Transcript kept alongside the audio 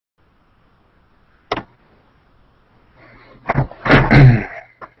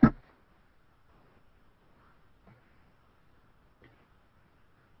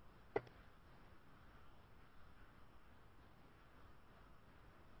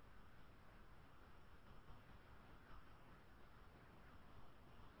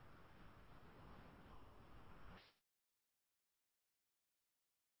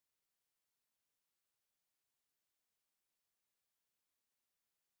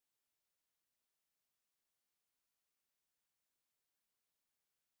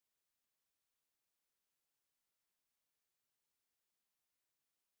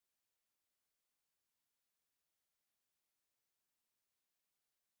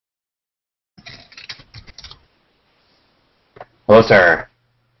Hello, sir.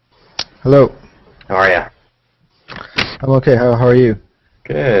 Hello. How are you? I'm okay. How are you?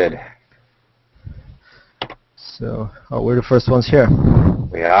 Good. So, we're the first ones here.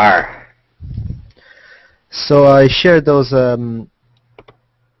 We are. So I shared those the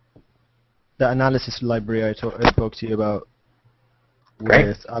analysis library I spoke to you about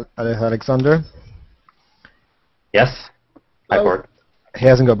with Alexander. Yes. Hi, Ford. He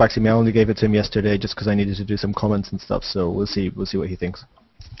hasn't got back to me. I only gave it to him yesterday just because I needed to do some comments and stuff. So we'll see what he thinks.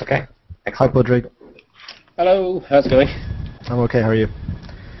 Okay. Hi, Podrick. Hello. How's it going? I'm okay. How are you?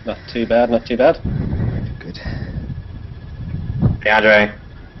 Not too bad. Not too bad. Good. Hey, Andre.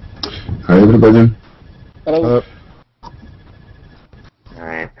 Hi, everybody. Hello. All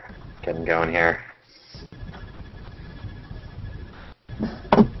right. Getting going here.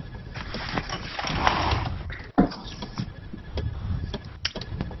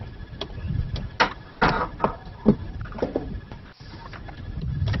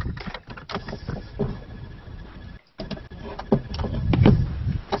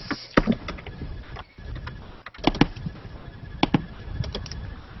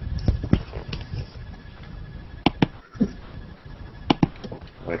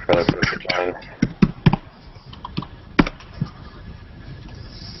 Wait for other people to join.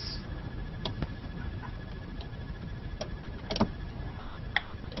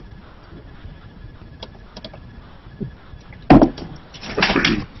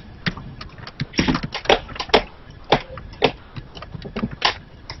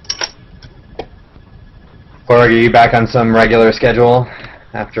 Borg, are you back on some regular schedule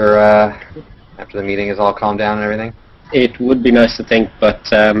after the meeting is all calmed down and everything? It would be nice to think,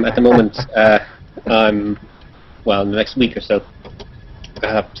 but at the moment, in the next week or so, I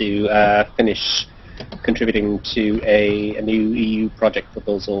have to finish contributing to a new EU project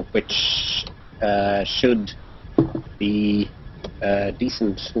proposal, which should be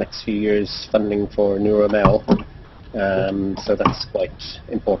decent next few years funding for NeuroML. So that's quite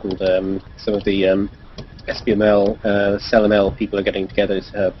important. Some of the SPML, CellML people are getting together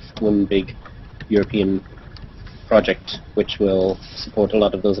to have one big European project which will support a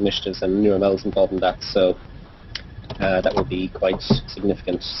lot of those initiatives, and NeuroML is involved in that, so that will be quite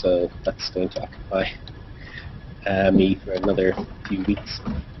significant. So that's going to occupy me for another few weeks.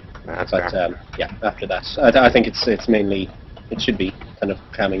 That's but yeah, after that, I think it's mainly, it should be kind of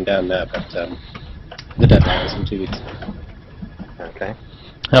calming down now, but the deadline is in 2 weeks. Okay.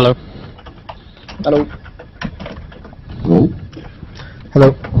 Hello. Hello. Hello.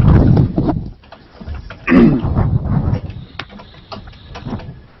 Hello.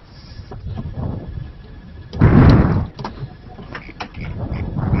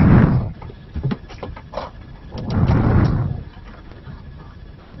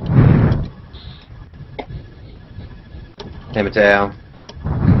 Hey, Mateo.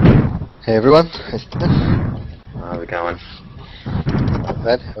 Hey everyone. How's it going? Not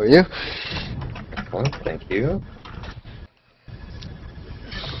bad. How are you? Well, thank you.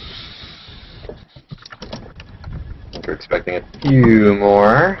 I think we're expecting a few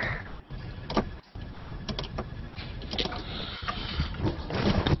more.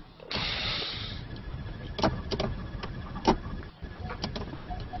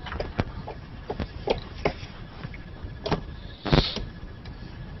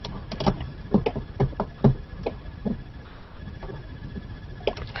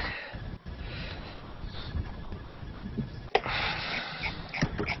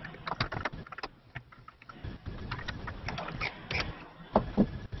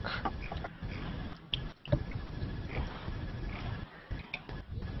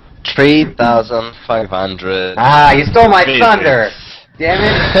 $3,500. Ah, you stole my thunder! Damn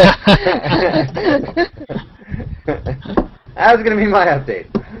it! That was gonna be my update.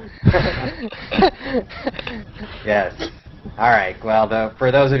 Yes. All right. Well,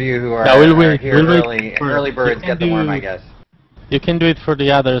 for those of you who are, Yeah, are here early birds get the worm, I guess. You can do it for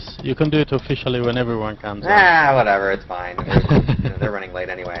the others. You can do it officially when everyone comes. Whatever, it's fine. They're running late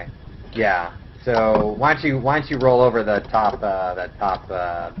anyway. Yeah. So why don't you roll over the top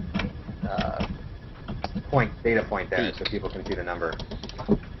data point there so people can see the number.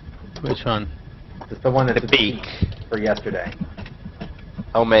 Which one? Just the one that's The peak. for yesterday.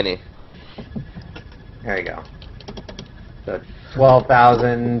 How many? There you go. So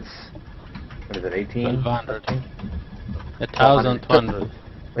 12,000. What is it? 18. 1,200. 1,200.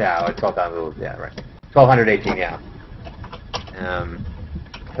 Yeah, it's 12,000. Yeah, right. 1,218. Yeah.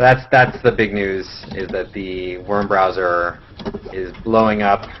 So that's the big news, is that the worm browser is blowing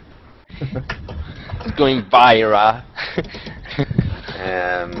up. It's going viral.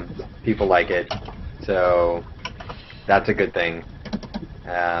 People like it, so that's a good thing.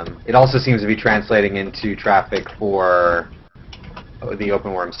 It also seems to be translating into traffic for the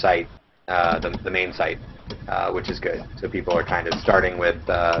OpenWorm site, the main site, which is good. So people are kind of starting with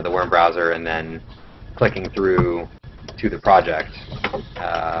the worm browser and then clicking through to the project,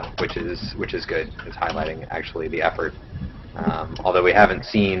 which is good. It's highlighting actually the effort. Although we haven't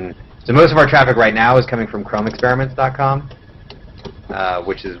seen, so most of our traffic right now is coming from ChromeExperiments.com,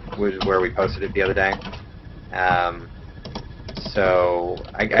 which is where we posted it the other day. So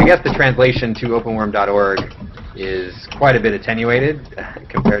I guess the translation to openworm.org is quite a bit attenuated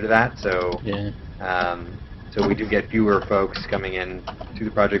compared to that. So Yeah. so we do get fewer folks coming in to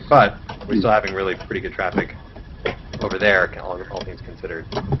the project, but we're still having really pretty good traffic over there, all things considered.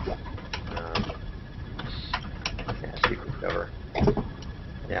 Yeah, sequenced over.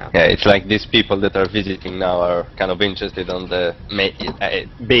 Yeah. Yeah, it's like these people that are visiting now are kind of interested on the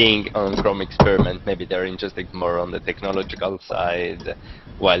being on Chrome Experiment. Maybe they're interested more on the technological side,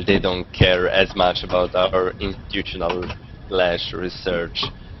 while they don't care as much about our institutional / research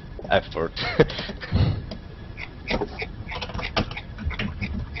effort.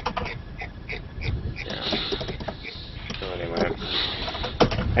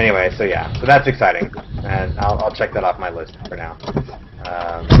 Anyway, so yeah, so that's exciting, and I'll check that off my list for now.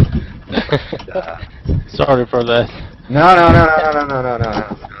 Sorry for that. No.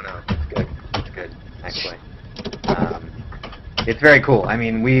 It's good, actually. It's very cool. I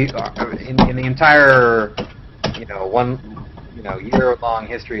mean, we are, in the entire, year-long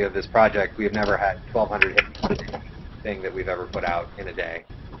history of this project, we have never had 1,200 hits in anything that we've ever put out in a day.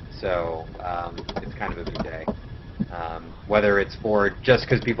 So it's kind of a big day. Whether it's for just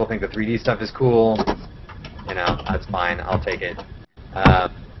because people think the 3D stuff is cool, that's fine. I'll take it.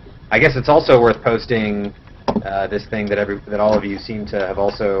 I guess it's also worth posting this thing that all of you seem to have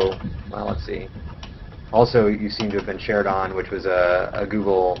also. Well, let's see. Also, you seem to have been shared on, which was a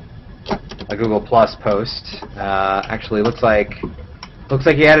Google Plus post. Actually, looks like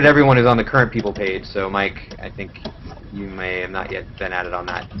he added everyone who's on the current people page. So, Mike, I think you may have not yet been added on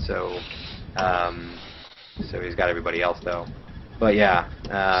that. So. So he's got everybody else though. But yeah.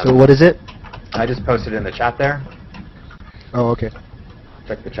 So what is it? I just posted it in the chat there. Oh, okay.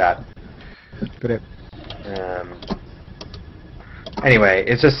 Check the chat. Good. Anyway,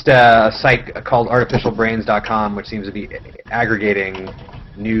 it's just a site called artificialbrains.com, which seems to be aggregating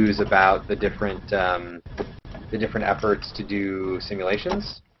news about the different efforts to do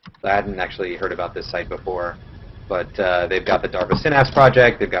simulations. I hadn't actually heard about this site before. But they've got the DARPA Synapse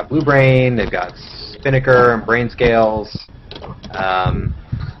project, they've got Blue Brain, they've got Spinnaker and Brain Scales.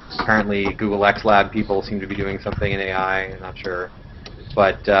 Apparently Google X Lab people seem to be doing something in AI, I'm not sure.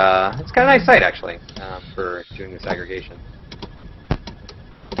 But it's kind of a nice site, actually, for doing this aggregation.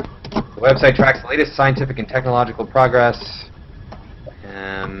 The website tracks the latest scientific and technological progress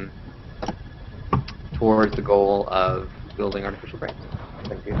towards the goal of building artificial brains.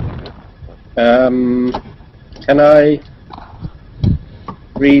 Thank you. Can I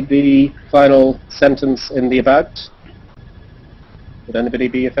read the final sentence in the about? Would anybody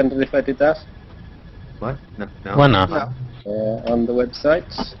be offended if I did that? What? No. Why not? No. On the website.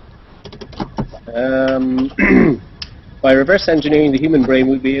 By reverse engineering the human brain,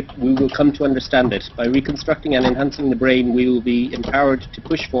 we will come to understand it. By reconstructing and enhancing the brain, we will be empowered to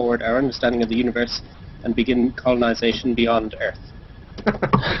push forward our understanding of the universe and begin colonization beyond Earth.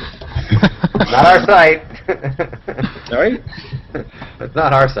 Not our site. Sorry? That's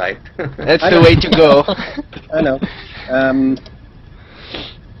not our site. That's the way to go. I know.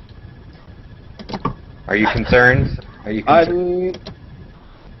 Are you concerned?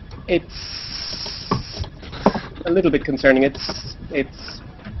 It's a little bit concerning. It's.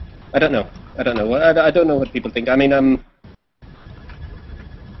 I don't know. I don't know what people think. I mean,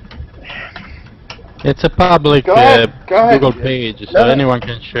 It's a public Go ahead. Google page, so anyone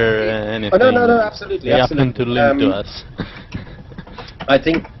can share anything. Oh, no, absolutely. They happen to link to us. I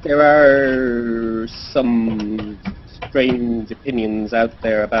think there are some strange opinions out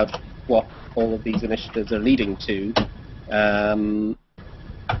there about what all of these initiatives are leading to.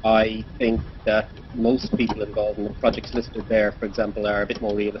 I think that most people involved in the projects listed there, for example, are a bit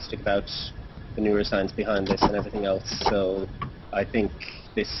more realistic about the neuroscience behind this and everything else. So I think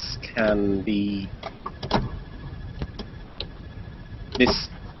this can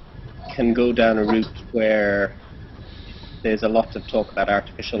go down a route where there's a lot of talk about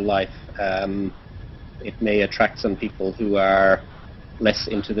artificial life. It may attract some people who are less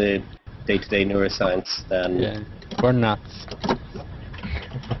into the day-to-day neuroscience than... Yeah, we're nuts.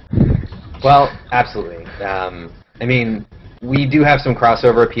 Well, absolutely. I mean, we do have some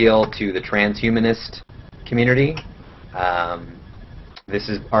crossover appeal to the transhumanist community. This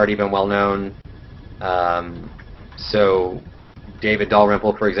has already been well known. So David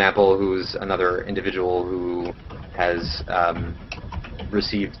Dalrymple, for example, who's another individual who has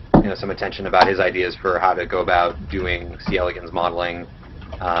received some attention about his ideas for how to go about doing C. elegans modeling.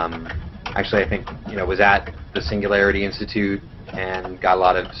 Actually, I think was at the Singularity Institute and got a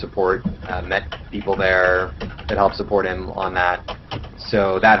lot of support. Met people there that helped support him on that.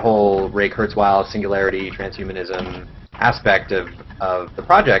 So that whole Ray Kurzweil singularity transhumanism aspect of the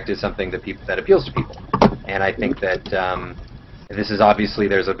project is something that appeals to people. And I think that this is obviously,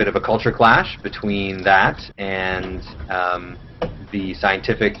 there's a bit of a culture clash between that and the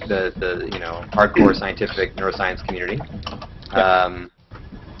scientific, the hardcore scientific neuroscience community.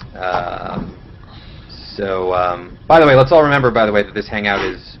 By the way, let's all remember, by the way, that this hangout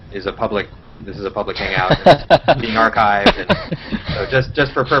is a public. This is a public hangout. It's being archived, and so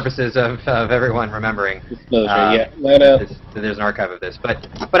just for purposes of everyone remembering, disclosure. There's an archive of this. But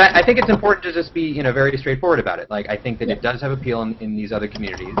I think it's important to just be very straightforward about it. Like, I think that it does have appeal in these other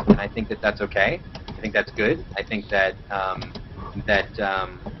communities, and I think that that's okay. I think that's good. I think that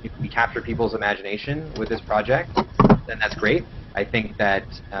if we capture people's imagination with this project, then that's great. I think that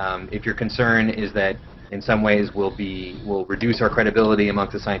if your concern is that in some ways will reduce our credibility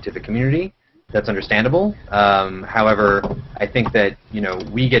amongst the scientific community, that's understandable. However, I think that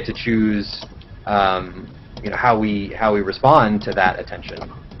we get to choose how we respond to that attention.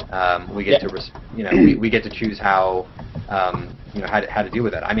 We get to we get to choose how how to deal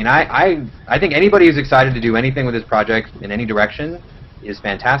with it. I mean, I think anybody who's excited to do anything with this project in any direction is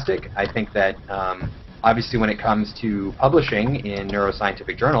fantastic. I think that obviously when it comes to publishing in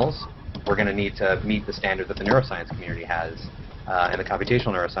neuroscientific journals, we're going to need to meet the standard that the neuroscience community has and the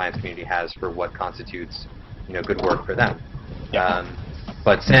computational neuroscience community has for what constitutes good work for them.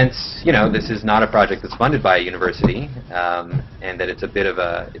 But since this is not a project that's funded by a university and that it's a bit of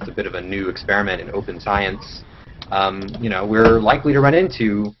a new experiment in open science, we're likely to run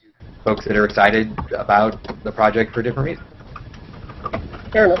into folks that are excited about the project for different reasons.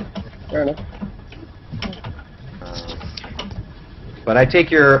 Fair enough. Fair enough. But I take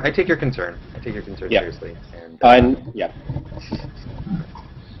your concern. I take your concern seriously. And,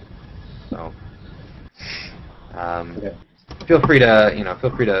 So, feel free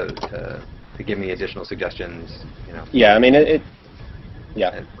to give me additional suggestions. Yeah, I mean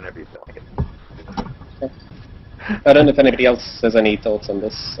whenever you feel like it. I don't know if anybody else has any thoughts on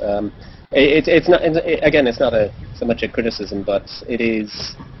this. It's not so much a criticism, but it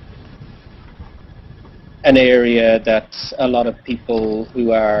is an area that a lot of people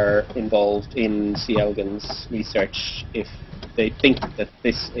who are involved in C. elegans research, if they think that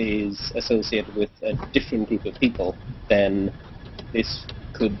this is associated with a different group of people, then this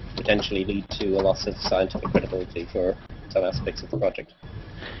could potentially lead to a loss of scientific credibility for some aspects of the project.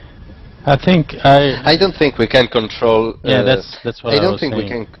 I don't think we can control. Yeah, that's what I was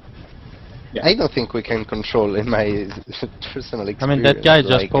saying. I don't think we can control, in my personal experience. I mean, that guy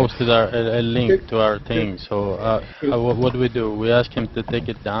just posted a link to our thing, so what do we do? We ask him to take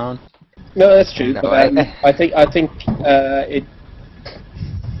it down? No, that's true. No, but I think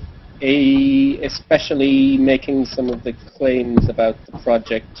especially making some of the claims about the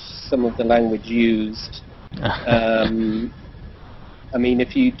project, some of the language used. I mean,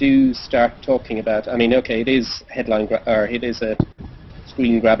 if you do start talking about, it is it is a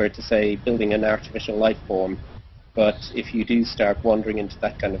screen grabber to say building an artificial life form, but if you do start wandering into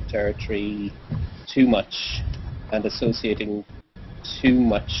that kind of territory too much and associating too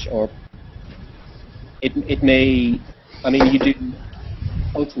much, or it may, you do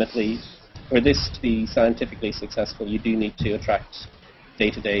ultimately, for this to be scientifically successful, you do need to attract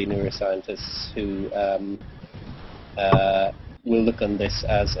day-to-day neuroscientists who will look on this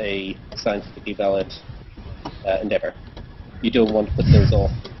as a scientifically valid endeavor. You don't want to put those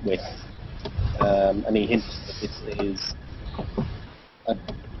off with any hints that this is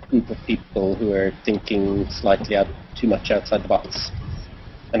a group of people who are thinking slightly too much outside the box.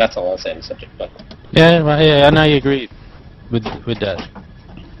 And that's all I'll say on the subject. But Yeah, and I agree with that.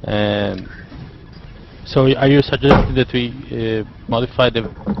 So are you suggesting that we modify the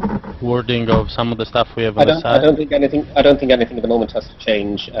wording of some of the stuff we have on the side? I don't think anything at the moment has to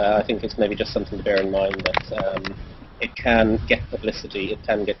change. I think it's maybe just something to bear in mind that it can get publicity. It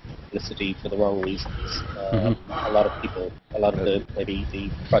can get publicity for the wrong reasons. A lot of people, a lot of the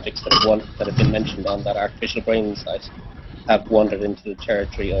projects that have been mentioned on that artificial brain site have wandered into the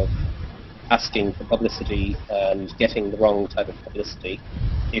territory of asking for publicity and getting the wrong type of publicity.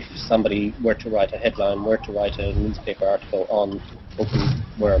 If somebody were to write a headline, were to write a newspaper article on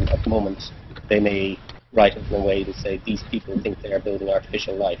OpenWorm at the moment, they may write it in a way to say these people think they are building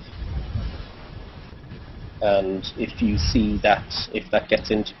artificial life. And if you see that, if that gets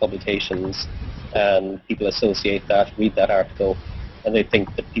into publications and people associate that, read that article, and they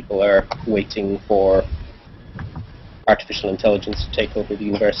think that people are waiting for artificial intelligence to take over the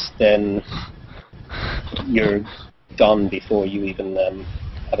universe, then you're gone before you even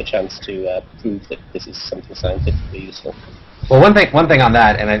have a chance to prove that this is something scientifically useful. Well, one thing on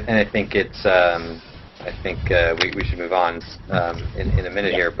that, and I think it's we should move on in a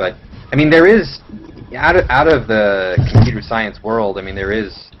minute here. But I mean, there is out of the computer science world. I mean, there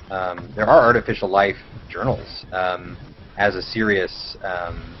are artificial life journals as a serious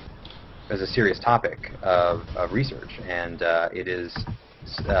topic of research, and it is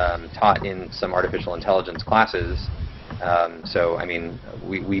taught in some artificial intelligence classes. So I mean,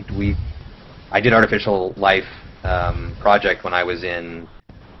 I did artificial life project when I was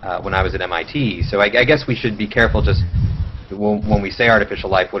at MIT. So I guess we should be careful just when we say artificial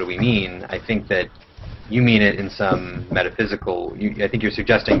life, what do we mean? I think that you mean it in some metaphysical. I think you're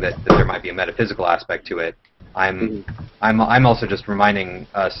suggesting that there might be a metaphysical aspect to it. I'm also just reminding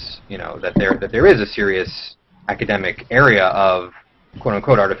us, that there is a serious academic area of quote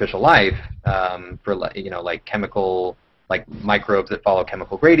unquote artificial life for like chemical, like microbes that follow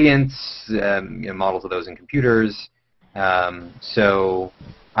chemical gradients, models of those in computers. So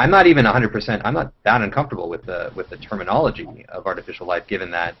I'm not even 100%. I'm not that uncomfortable with the terminology of artificial life,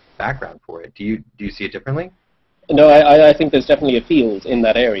 given that background for it. Do you see it differently? No, I think there's definitely a field in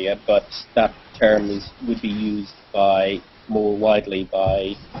that area, but that term would be used more widely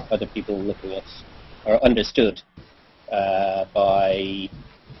by other people looking at, or understood by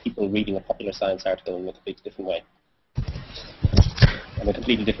people reading a popular science article in a completely different way, and a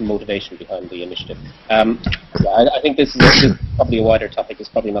completely different motivation behind the initiative. I think this is probably a wider topic. It's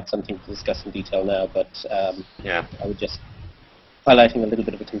probably not something to discuss in detail now, but I would just highlighting a little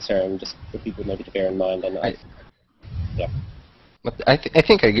bit of a concern just for people maybe to bear in mind. And yeah. But I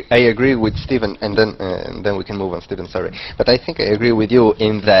think I agree with Stephen, and then we can move on, Stephen, sorry. But I think I agree with you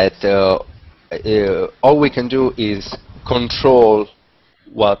in that all we can do is control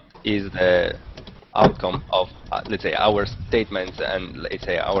what is the outcome of, let's say, our statements and, let's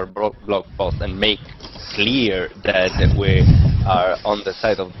say, our blog posts, and make clear that we are on the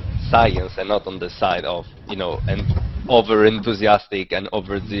side of science and not on the side of, an over-enthusiastic and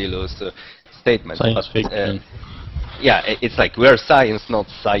overzealous statement. Science fiction. Yeah, it's like we're science, not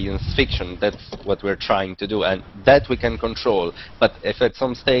science fiction. That's what we're trying to do, and that we can control. But if at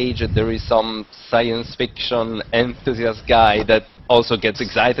some stage there is some science fiction enthusiast guy that also gets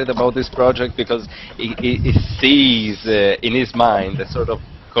excited about this project because he sees in his mind a sort of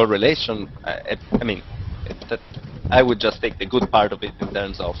correlation, I would just take the good part of it in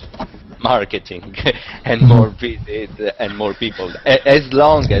terms of marketing and more visits and more people, as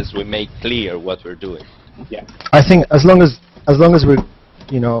long as we make clear what we're doing. Yeah. I think as long as we're,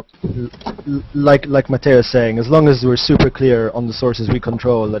 like Matteo's saying, as long as we're super clear on the sources we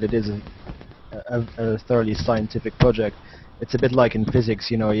control that it is a thoroughly scientific project. It's a bit like in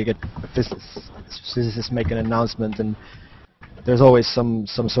physics, you get physicists make an announcement, and there's always some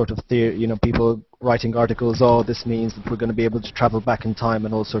sort of theory, people writing articles, oh, this means that we're going to be able to travel back in time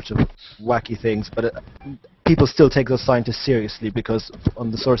and all sorts of wacky things, but people still take those scientists seriously because on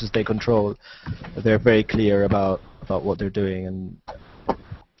the sources they control, they're very clear about what they're doing, and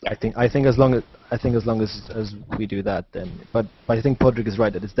I think as long as we do that, then. But I think Podrick is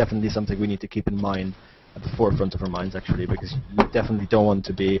right that it's definitely something we need to keep in mind at the forefront of our minds, actually, because you definitely don't want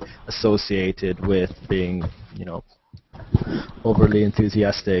to be associated with being, overly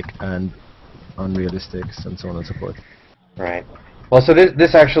enthusiastic and unrealistic and so on and so forth. Right. Well, so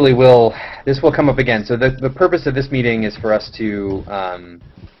this actually will come up again. So the purpose of this meeting is for us to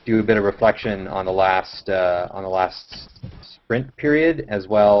do a bit of reflection on the last sprint period, as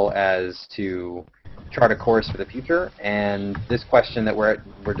well as to chart a course for the future. And this question that we're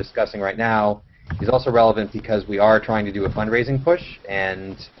discussing right now is also relevant because we are trying to do a fundraising push,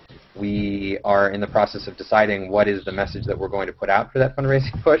 and we are in the process of deciding what is the message that we're going to put out for that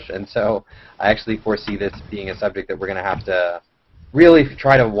fundraising push. And so I actually foresee this being a subject that we're going to have to really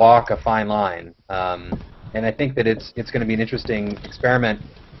try to walk a fine line. And I think that it's going to be an interesting experiment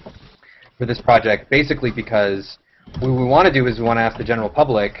for this project, basically because what we want to do is we want to ask the general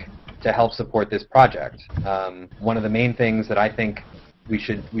public to help support this project. One of the main things that I think we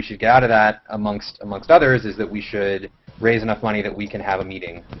should get out of that, amongst others, is that we should raise enough money that we can have a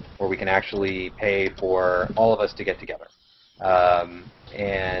meeting where we can actually pay for all of us to get together.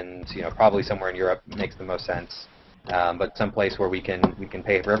 And probably somewhere in Europe makes the most sense. But someplace where we can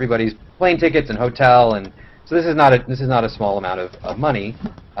pay for everybody's plane tickets and hotel, and so this is not a small amount of money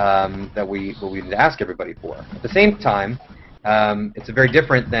that we need to ask everybody for. At the same time, it's very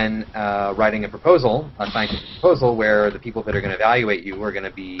different than writing a proposal, a scientific proposal, where the people that are going to evaluate you are going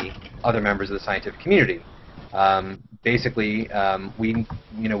to be other members of the scientific community. Basically, we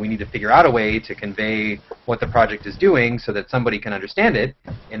need to figure out a way to convey what the project is doing so that somebody can understand it,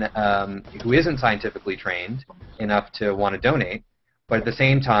 who isn't scientifically trained enough to want to donate, but at the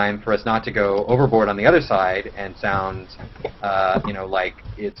same time, for us not to go overboard on the other side and sound, like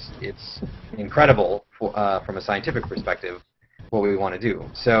it's incredible from a scientific perspective what we want to do.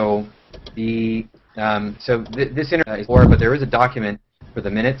 So this interview is for, but there is a document for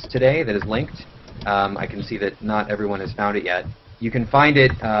the minutes today that is linked. I can see that not everyone has found it yet. You can find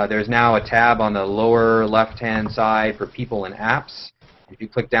it. There's now a tab on the lower left-hand side for people and apps. If you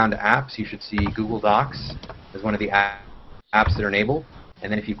click down to apps, you should see Google Docs as one of the apps that are enabled.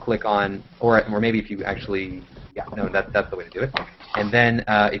 And then if you click on, or maybe if you actually, that's the way to do it. And then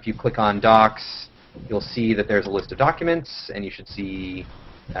if you click on Docs, you'll see that there's a list of documents, and you should see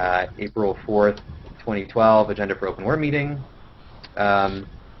April 4th, 2012 agenda for OpenWorm meeting.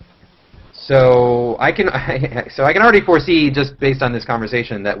 So I can already foresee, just based on this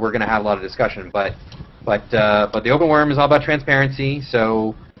conversation, that we're going to have a lot of discussion. But the OpenWorm is all about transparency.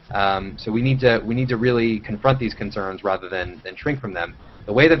 So we need to really confront these concerns rather than shrink from them.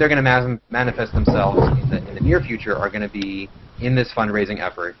 The way that they're going to manifest themselves in the near future are going to be in this fundraising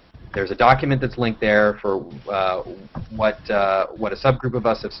effort. There's a document that's linked there for what a subgroup of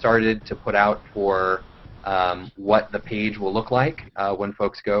us have started to put out for what the page will look like when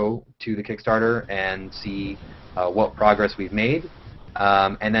folks go to the Kickstarter and see what progress we've made.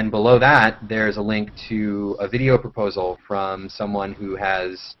 And then below that, there's a link to a video proposal from someone who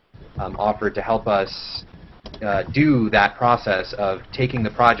has offered to help us do that process of taking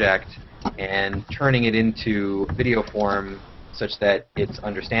the project and turning it into video form such that it's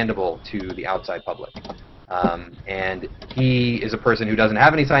understandable to the outside public. And he is a person who doesn't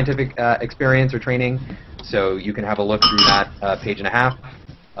have any scientific experience or training, so you can have a look through that page and a half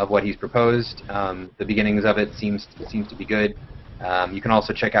of what he's proposed. The beginnings of it seems to be good. You can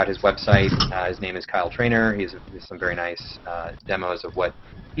also check out his website. His name is Kyle Trainer. He has some very nice demos of what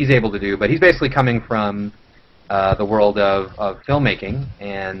he's able to do. But he's basically coming from the world of filmmaking,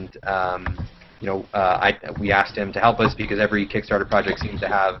 and we asked him to help us because every Kickstarter project seems to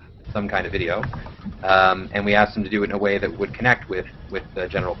have some kind of video, and we asked him to do it in a way that would connect with the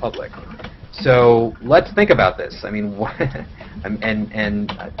general public. So let's think about this. I mean,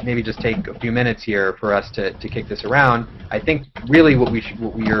 and maybe just take a few minutes here for us to kick this around. I think really what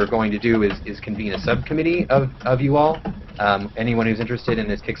we are going to do is convene a subcommittee of you all. Anyone who's interested in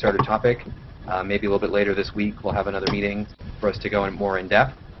this Kickstarter topic, maybe a little bit later this week we'll have another meeting for us to go more in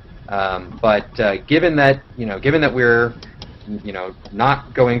depth. But given that we're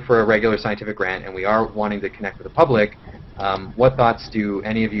not going for a regular scientific grant and we are wanting to connect with the public, what thoughts do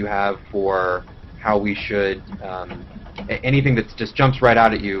any of you have for how we should, anything that just jumps right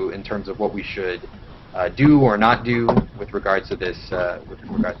out at you in terms of what we should do or not do with regards to this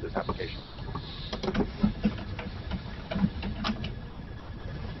application?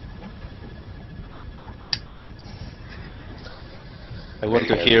 I want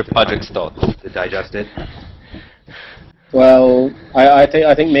to hear project thoughts. To digest it. Well, I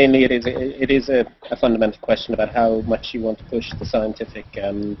think mainly it is a fundamental question about how much you want to push the scientific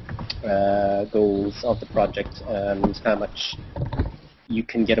goals of the project and how much you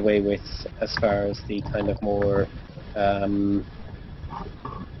can get away with as far as the kind of more the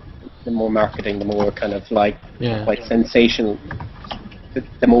more marketing, the more kind of like quite sensational,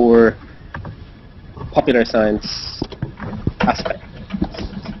 the more popular science aspect.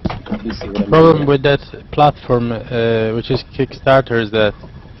 The problem with that platform, which is Kickstarter, is that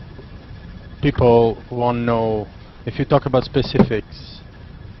people won't know. If you talk about specifics,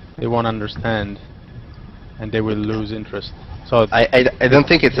 they won't understand. and they will lose interest. So I don't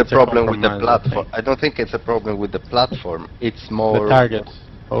think it's a it's a problem with the compromise, I platform. think. I don't think it's a problem with the platform. It's the more target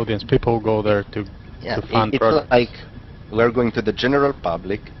audience, people who go there to fund it's projects. like we're going to the general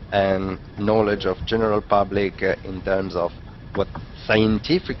public, and knowledge of general public in terms of what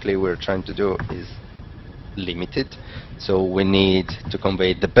scientifically we're trying to do is limited. So we need to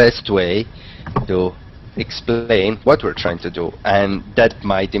convey the best way to explain what we're trying to do, and that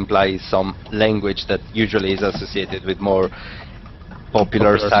might imply some language that usually is associated with more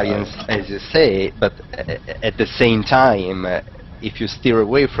popular science, as you say, but at the same time, if you steer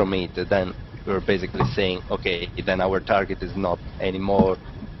away from it, then we're basically saying, okay, then our target is not anymore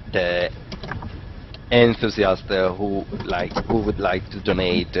the enthusiast who would like to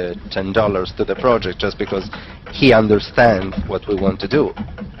donate $10 to the project just because he understands what we want to do.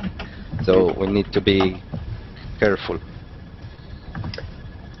 So we need to be careful.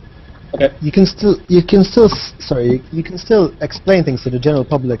 Okay. You can still explain things to the general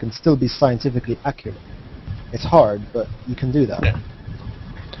public and still be scientifically accurate. It's hard, but you can do that.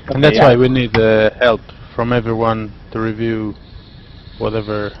 And that's why we need help from everyone to review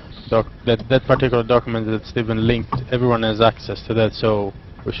whatever that particular document that Stephen linked. Everyone has access to that, so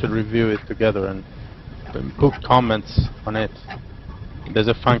we should review it together and put comments on it. There's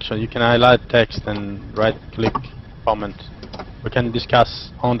a function, you can highlight text and right-click comment. We can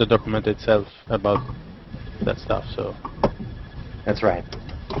discuss on the document itself about that stuff. So That's right.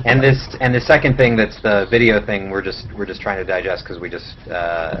 And the second thing, that's the video thing, we're just trying to digest because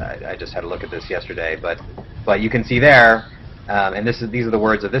I just had a look at this yesterday. But you can see there, and these are the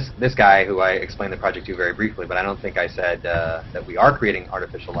words of this guy who I explained the project to very briefly. But I don't think I said that we are creating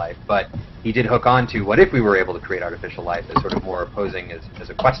artificial life. But he did hook on to what if we were able to create artificial life as sort of more posing as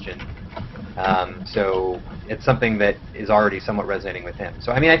a question. So it's something that is already somewhat resonating with him.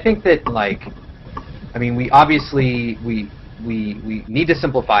 So I mean, I think that we obviously we need to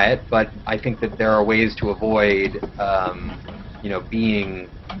simplify it, but I think that there are ways to avoid, being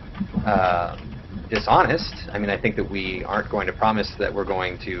dishonest. I mean, I think that we aren't going to promise that we're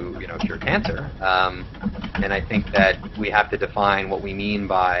going to, cure cancer, and I think that we have to define what we mean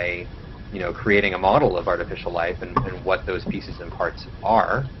by, creating a model of artificial life and what those pieces and parts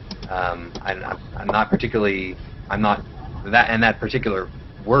are. That particular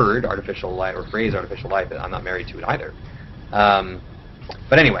word, artificial life, or phrase, artificial life, I'm not married to it either.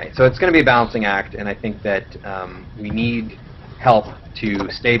 But anyway, so it's going to be a balancing act, and I think that we need help to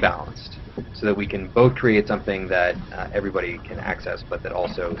stay balanced so that we can both create something that everybody can access, but that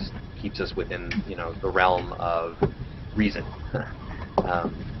also keeps us within, the realm of reason.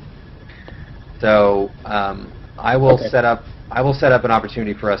 I will set up an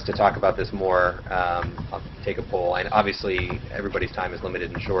opportunity for us to talk about this more. I'll take a poll. And obviously, everybody's time is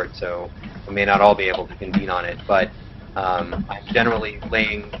limited and short, so we may not all be able to convene on it. But I'm generally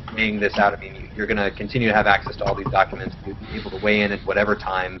laying this out. I mean, you're going to continue to have access to all these documents. You'll be able to weigh in at whatever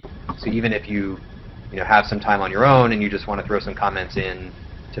time. So even if you have some time on your own and you just want to throw some comments in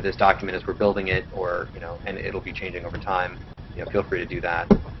to this document as we're building it, or and it'll be changing over time, feel free to do that.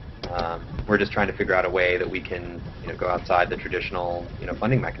 We're just trying to figure out a way that we can, go outside the traditional,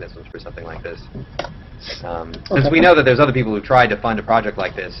 funding mechanisms for something like this. Because we know that there's other people who tried to fund a project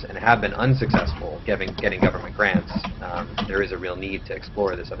like this and have been unsuccessful getting government grants. There is a real need to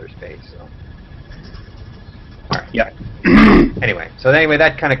explore this other space. So. All right. Yeah. Anyway,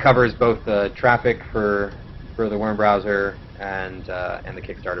 that kind of covers both the traffic for the Worm browser and the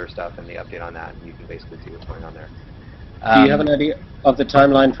Kickstarter stuff and the update on that. And you can basically see what's going on there. Do you have an idea of the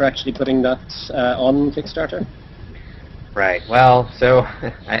timeline for actually putting that on Kickstarter? Right. Well, so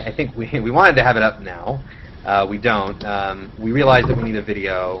I think we wanted to have it up now. We don't. We realized that we need a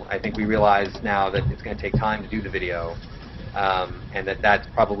video. I think we realize now that it's going to take time to do the video, and that's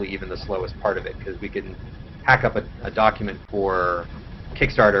probably even the slowest part of it, because we can hack up a document for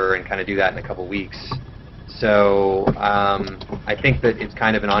Kickstarter and kind of do that in a couple weeks. So I think that it's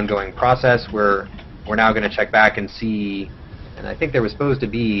kind of an ongoing process. We're now going to check back and see, and I think there was supposed to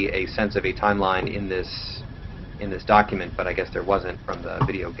be a sense of a timeline in this document, but I guess there wasn't from the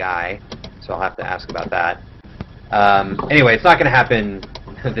video guy, so I'll have to ask about that. Anyway, it's not going to happen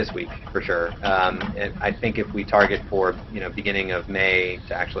this week for sure. And I think if we target for beginning of May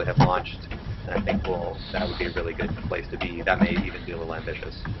to actually have launched, then I think that would be a really good place to be. That may even be a little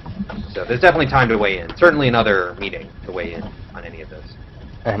ambitious. So there's definitely time to weigh in. Certainly another meeting to weigh in on any of this.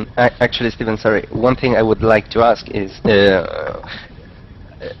 And actually, Stephen, sorry, one thing I would like to ask is,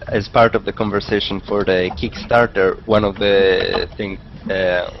 as part of the conversation for the Kickstarter, one of the things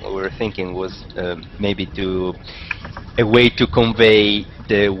we were thinking was maybe a way to convey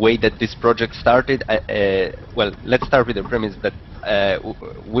the way that this project started, well, let's start with the premise that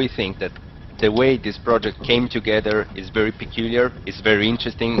we think that the way this project came together is very peculiar, is very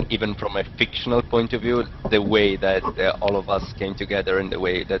interesting, even from a fictional point of view, the way that all of us came together and the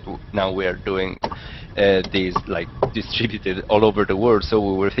way that now we are doing these, like, distributed all over the world. So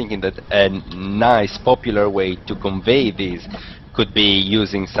we were thinking that a nice, popular way to convey this could be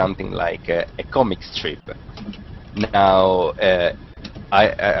using something like a comic strip. Now,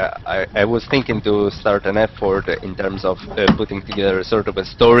 I was thinking to start an effort in terms of putting together a sort of a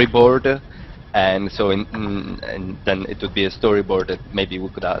storyboard, and so and then it would be a storyboard that maybe we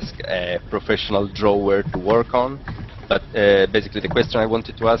could ask a professional drawer to work on. But basically the question I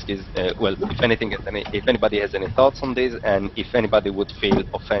wanted to ask is, well, if anybody has any thoughts on this, and if anybody would feel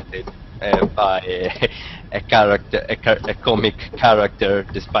offended by a comic character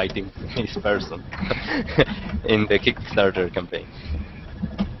despite his person in the Kickstarter campaign.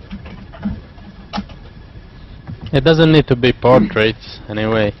 It doesn't need to be portraits,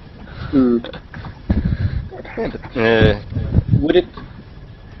 anyway. Would it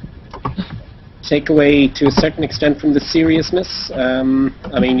take away to a certain extent from the seriousness? I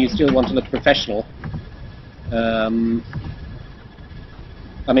mean, you still want to look professional. I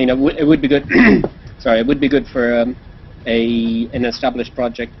mean, it would be good. Sorry, it would be good for an established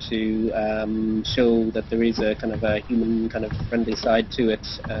project to show that there is a kind of a human, kind of friendly side to it,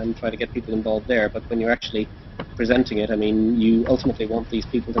 and try to get people involved there. But when you're actually presenting it, I mean, you ultimately want these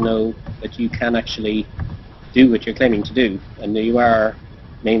people to know that you can actually do what you're claiming to do, and you are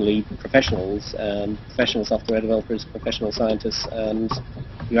mainly professionals, professional software developers, professional scientists, and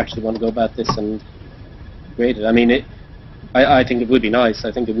you actually want to go about this and create it. I mean, I think it would be nice.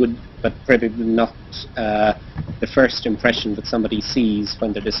 I think it would, but probably not the first impression that somebody sees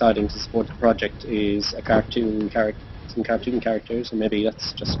when they're deciding to support the project is a cartoon some cartoon characters, and maybe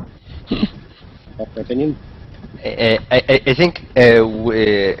that's just popular opinion. I think, as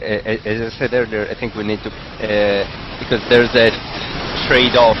I said earlier, I think we need to, because there's a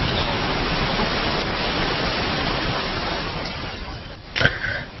trade-off.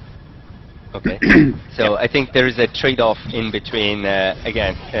 Okay, so I think there is a trade-off in between,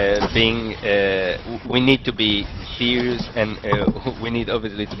 again, we need to be serious, and we need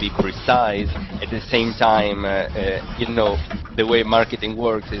obviously to be precise. At the same time, you know, the way marketing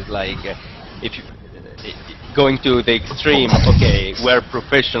works is like, if you going to the extreme, okay, we're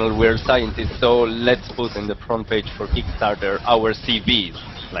professional, we're scientists, so let's put in the front page for Kickstarter our CVs.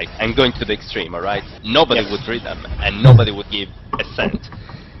 Like, I'm going to the extreme, all right? Nobody would read them, and nobody would give a cent.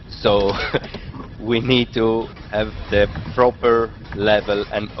 So we need to have the proper level,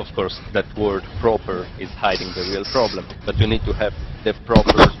 and of course that word proper is hiding the real problem, but we need to have the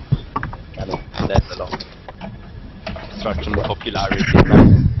proper kind of level of construction popularity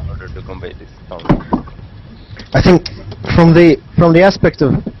in order to convey this concept. I think from the aspect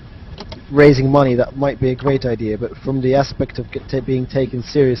of raising money, that might be a great idea, but from the aspect of being taken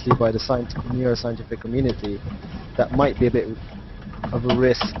seriously by the neuroscientific community, that might be a bit of a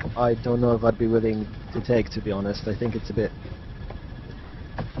risk I don't know if I'd be willing to take, to be honest. I think it's a bit...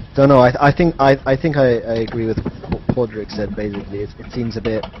 Don't know, I think I agree with what Podrick said, basically. It seems a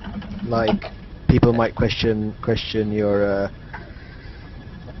bit like people might question your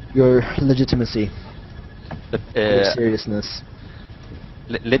legitimacy. But, seriousness.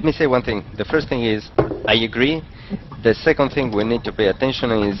 Let me say one thing. The first thing is, I agree. The second thing we need to pay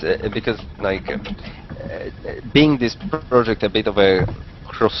attention is, because, like, being this project a bit of a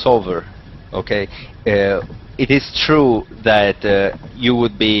crossover, okay, it is true that you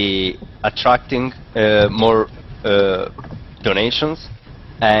would be attracting more donations,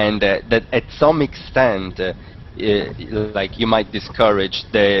 and that at some extent, like, you might discourage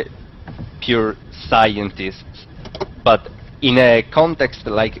the pure scientists. But in a context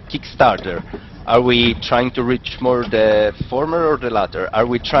like Kickstarter, are we trying to reach more the former or the latter? Are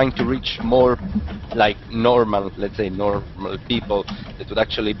we trying to reach more like normal, let's say normal people that would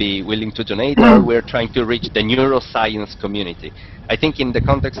actually be willing to donate, or we're trying to reach the neuroscience community? I think in the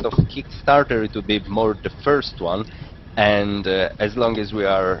context of Kickstarter it would be more the first one, and as long as we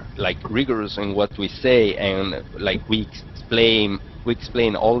are like rigorous in what we say, and like we explain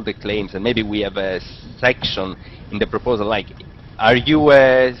all the claims, and maybe we have a section in the proposal like, are you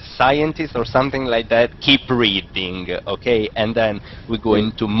a scientist or something like that? Keep reading, okay? And then we go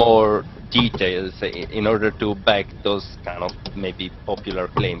into more details in order to back those kind of maybe popular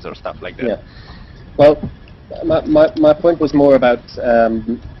claims or stuff like that. Yeah. Well, my point was more about,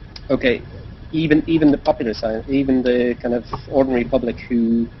 okay, even the popular science, even the kind of ordinary public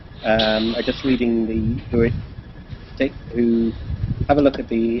who are just reading who have a look at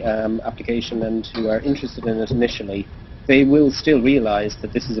the application and who are interested in it initially, they will still realize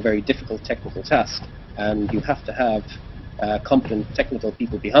that this is a very difficult technical task, and you have to have competent technical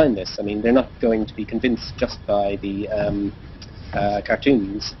people behind this. I mean, they're not going to be convinced just by the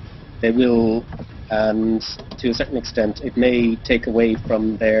cartoons. They will, and to a certain extent, it may take away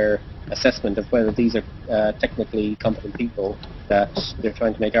from their assessment of whether these are technically competent people that they're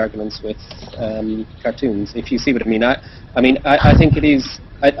trying to make arguments with cartoons. If you see what I mean, I think it is.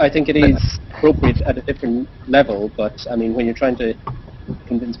 I think it is appropriate at a different level, but I mean, when you're trying to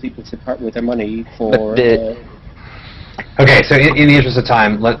convince people to part with their money for. Okay, so in the interest of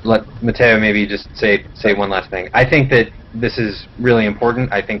time, let Matteo maybe just say one last thing. I think that this is really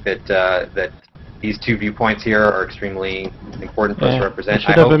important. I think that that these two viewpoints here are extremely important for us to represent. We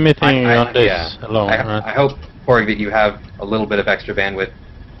should have a meeting on this alone. I hope, Jorg, that you have a little bit of extra bandwidth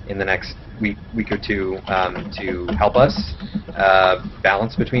in the next week or two to help us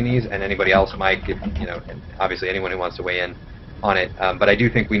balance between these, and anybody else, Mike, if, and obviously anyone who wants to weigh in on it. But I do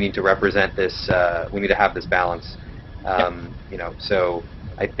think we need to represent this. We need to have this balance. So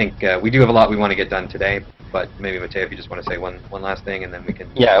I think we do have a lot we want to get done today. But maybe, Matteo, if you just want to say one last thing, and then we can...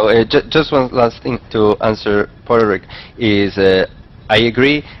 Yeah, just one last thing to answer Poderick is I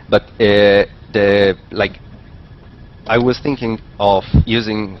agree, but I was thinking of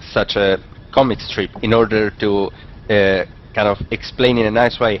using such a comic strip in order to kind of explain in a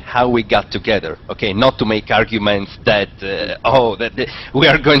nice way how we got together. Okay, not to make arguments that we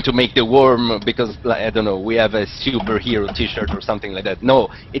are going to make the worm because, I don't know, we have a superhero T-shirt or something like that. No,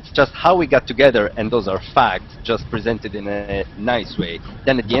 it's just how we got together, and those are facts just presented in a nice way.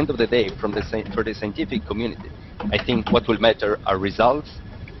 Then at the end of the day, for the scientific community, I think what will matter are results.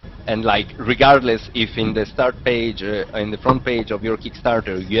 And regardless if in the start page, in the front page of your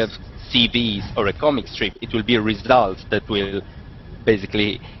Kickstarter, you have CVs or a comic strip, it will be results that will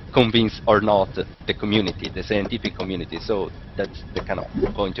basically convince or not the community, the scientific community. So that's the kind of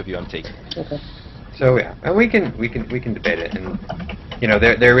point of view I'm taking. Okay. So yeah, and we can debate it, and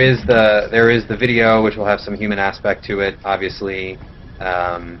there is the video, which will have some human aspect to it, obviously,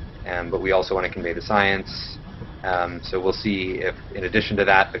 but we also want to convey the science. So we'll see if, in addition to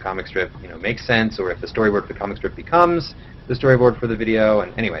that, the comic strip makes sense, or if the storyboard for the comic strip becomes the storyboard for the video.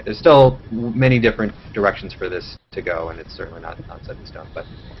 And anyway, there's still many different directions for this to go, and it's certainly not set in stone. But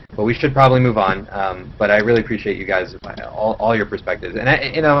we should probably move on. But I really appreciate you guys, all your perspectives. And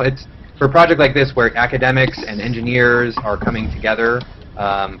it's for a project like this where academics and engineers are coming together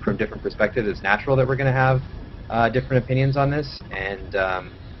from different perspectives. It's natural that we're going to have different opinions on this,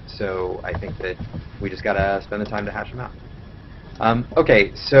 and so I think that we just got to spend the time to hash them out.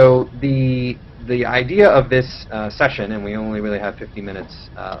 Okay, so the idea of this session, and we only really have 50 minutes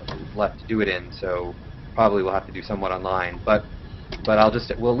left to do it in, so probably we'll have to do somewhat online, but we'll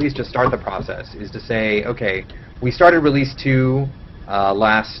at least just start the process, is to say, okay, we started release 2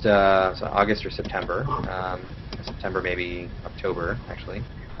 last August or September, September, maybe October, actually,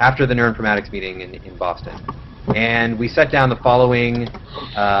 after the neuroinformatics meeting in Boston. And we set down the following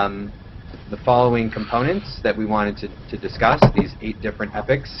components that we wanted to discuss, these 8 different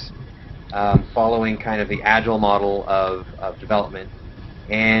epics, following kind of the agile model of development.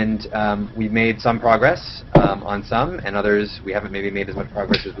 And we've made some progress on some, and others we haven't maybe made as much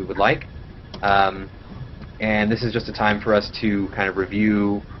progress as we would like. And this is just a time for us to kind of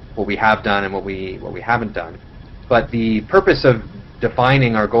review what we have done and what we haven't done. But the purpose of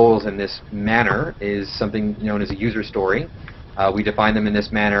defining our goals in this manner is something known as a user story. We define them in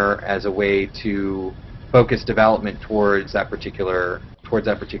this manner as a way to focus development towards that particular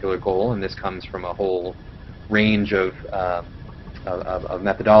goal, and this comes from a whole range of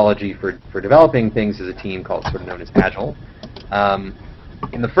methodology for developing things as a team, called sort of known as Agile.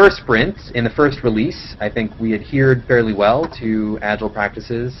 In the first sprint, in the first release, I think we adhered fairly well to Agile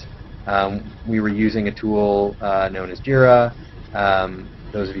practices. We were using a tool known as Jira.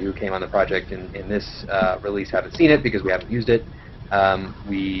 Those of you who came on the project in this release haven't seen it because we haven't used it.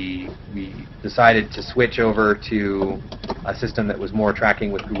 We decided to switch over to a system that was more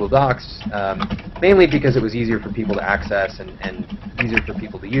tracking with Google Docs, mainly because it was easier for people to access and easier for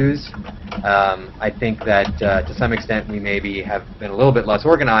people to use. I think that to some extent we maybe have been a little bit less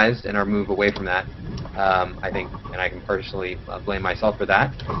organized in our move away from that. I think, and I can personally blame myself for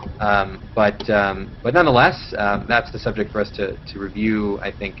that. But nonetheless, that's the subject for us to review,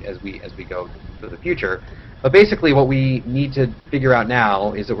 I think, as we go for the future. But basically, what we need to figure out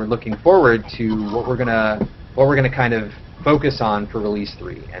now is that we're looking forward to what we're gonna kind of focus on for release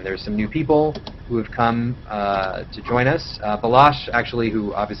 3. And there's some new people who have come to join us. Balash, actually,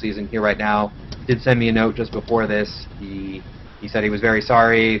 who obviously isn't here right now, did send me a note just before this. He He said he was very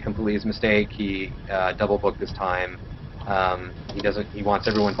sorry, completely his mistake. He double booked this time. He wants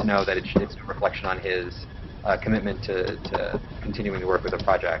everyone to know that it's a reflection on his commitment to continuing to work with the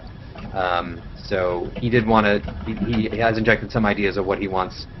project. So he did want to. He has injected some ideas of what he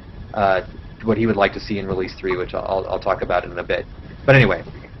wants, what he would like to see in release 3, which I'll talk about in a bit. But anyway,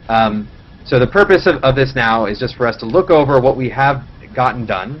 so the purpose of this now is just for us to look over what we have gotten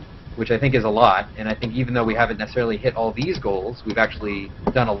done, which I think is a lot. And I think even though we haven't necessarily hit all these goals, we've actually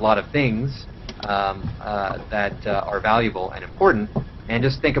done a lot of things that are valuable and important. And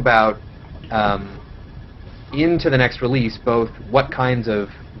just think about into the next release, both what kinds of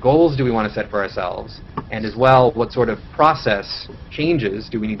goals do we want to set for ourselves, and as well, what sort of process changes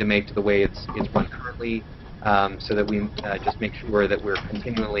do we need to make to the way it's run currently, so that we just make sure that we're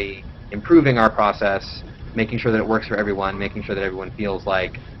continually improving our process, making sure that it works for everyone, making sure that everyone feels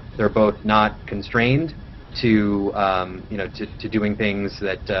like they're both not constrained to to doing things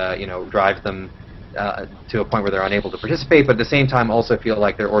that drive them to a point where they're unable to participate, but at the same time also feel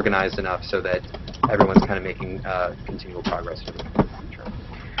like they're organized enough so that everyone's kind of making continual progress for the future.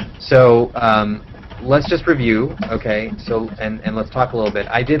 So let's just review, okay? So and let's talk a little bit.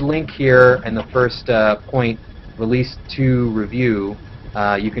 I did link here in the first point, Release 2 Review.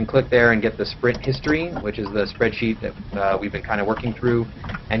 You can click there and get the sprint history, which is the spreadsheet that we've been kind of working through.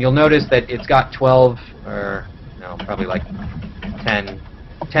 And you'll notice that it's got 12, or no, probably like 10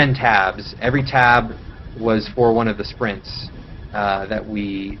 tabs. Every tab was for one of the sprints that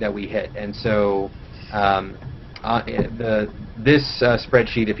we hit. And so this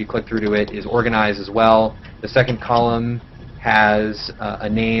spreadsheet, if you click through to it, is organized as well. The second column has a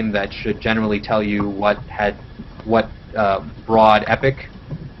name that should generally tell you what broad epic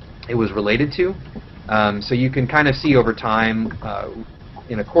it was related to. So you can kind of see over time,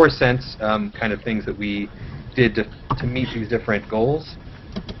 in a course sense, kind of things that we did to meet these different goals.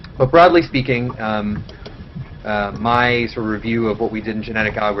 But broadly speaking, my sort of review of what we did in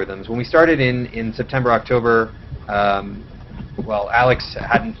genetic algorithms, when we started in September, October, well, Alex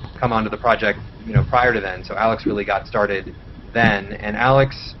hadn't come onto the project prior to then, so Alex really got started then. And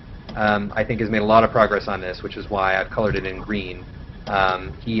Alex, I think, has made a lot of progress on this, which is why I've colored it in green.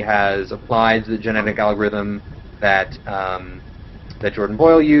 He has applied the genetic algorithm that Jordan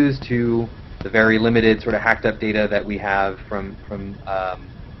Boyle used to the very limited sort of hacked up data that we have from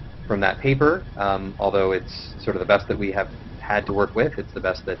that paper. Although it's sort of the best that we have had to work with, it's the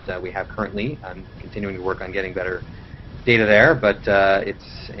best that we have currently. I'm continuing to work on getting better data there, but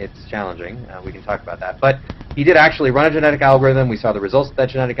it's challenging. We can talk about that. But he did actually run a genetic algorithm. We saw the results of that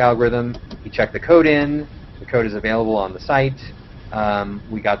genetic algorithm. He checked the code in. The code is available on the site.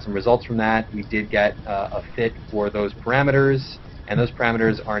 We got some results from that. We did get a fit for those parameters, and those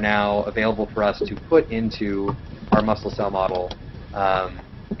parameters are now available for us to put into our muscle cell model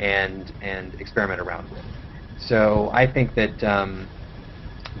and experiment around with. So I think that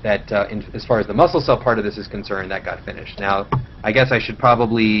as far as the muscle cell part of this is concerned, that got finished. Now, I guess I should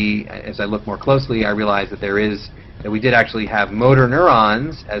probably, as I look more closely, I realize that we did actually have motor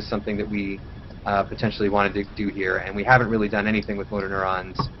neurons as something that we potentially wanted to do here, and we haven't really done anything with motor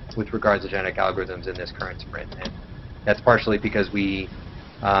neurons with regards to genetic algorithms in this current sprint. And that's partially because we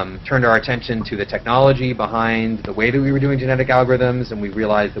turned our attention to the technology behind the way that we were doing genetic algorithms, and we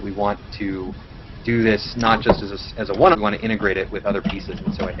realized that we want to do this not just as a one, we want to integrate it with other pieces,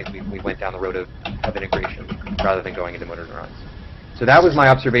 and so I think we went down the road of integration rather than going into motor neurons. So that was my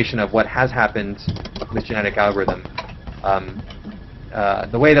observation of what has happened with genetic algorithm.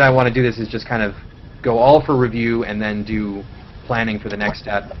 The way that I want to do this is just kind of go all for review and then do planning for the next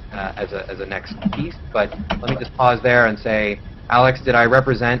step as a next piece. But let me just pause there and say, Alex, did I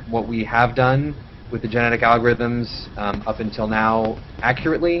represent what we have done with the genetic algorithms up until now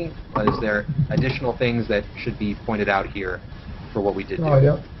accurately? Or is there additional things that should be pointed out here for what we did do? Oh,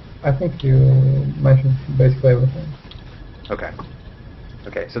 yeah. I think you mentioned basically everything. Okay.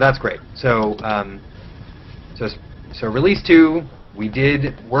 Okay, so that's great. So, so release 2, we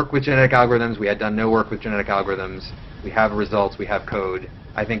did work with genetic algorithms. We had done no work with genetic algorithms. We have results. We have code.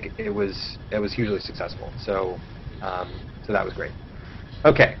 I think it was hugely successful. So, so that was great.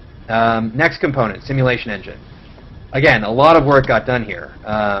 Okay. Next component, simulation engine. Again, a lot of work got done here.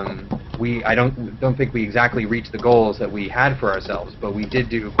 I don't think we exactly reached the goals that we had for ourselves, but we did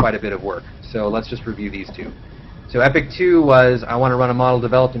do quite a bit of work. So let's just review these two. So Epic 2 was, I want to run a model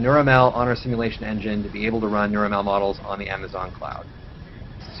developed in NeurML on our simulation engine to be able to run NeurML models on the Amazon cloud.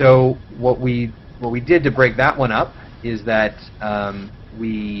 So what we did to break that one up is that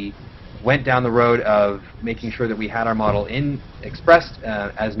we went down the road of making sure that we had our model expressed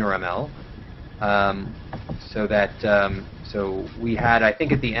as NeurML. so that so we had, I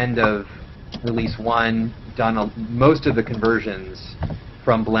think, at the end of release 1, done most of the conversions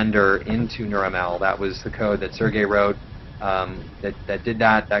from Blender into NeurML. That was the code that Sergey wrote. That did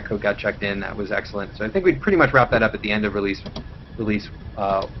that. That code got checked in. That was excellent. So I think we'd pretty much wrap that up at the end of release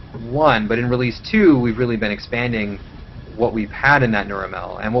 1. But in release 2, we've really been expanding what we've had in that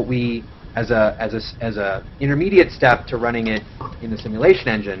NeurML, and what we, as a intermediate step to running it in the simulation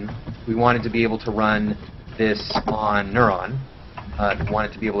engine, we wanted to be able to run this on Neuron. We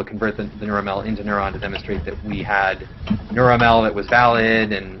wanted to be able to convert the NeurML into Neuron to demonstrate that we had NeurML that was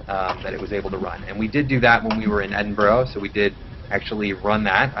valid and that it was able to run. And we did do that when we were in Edinburgh, so we did actually run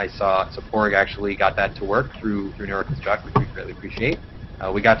that. I saw Porg actually got that to work through NeuroConstruct, which we greatly appreciate.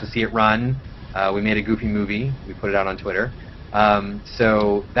 We got to see it run. We made a goofy movie. We put it out on Twitter.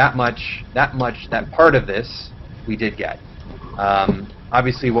 So that part of this we did get.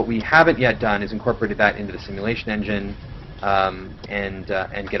 Obviously, what we haven't yet done is incorporated that into the simulation engine and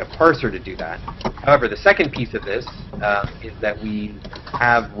get a parser to do that. However, the second piece of this is that we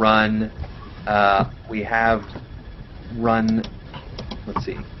have run. Let's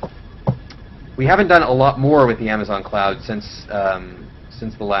see. We haven't done a lot more with the Amazon cloud since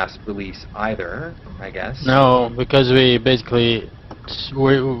the last release either, I guess. No, because we basically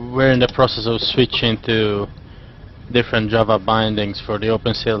we're in the process of switching to different Java bindings for the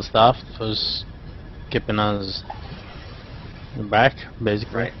OpenCL stuff. It was keeping us back,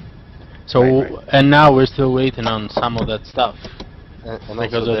 basically. Right. So, Right. And now we're still waiting on some of that stuff And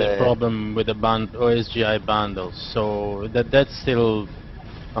because also of the problem with the OSGI bundles. So that's still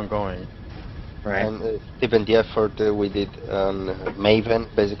ongoing. Right. And even the effort we did on Maven,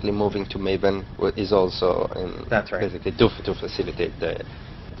 basically moving to Maven, is also That's right. basically to facilitate the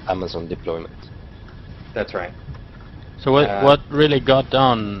Amazon deployment. That's right. So what really got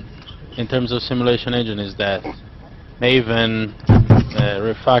done in terms of simulation engine is that Maven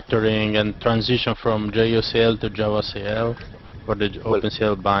refactoring and transition from JUCL to JavaCL for the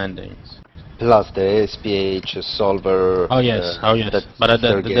OpenCL bindings. Plus the SPH solver. Oh yes, but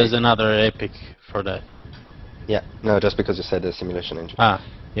there's another epic for that. Yeah, no, just because you said the simulation engine. Ah,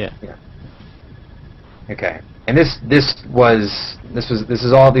 yeah. Okay. And these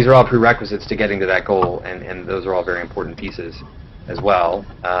are all prerequisites to getting to that goal, and those are all very important pieces as well.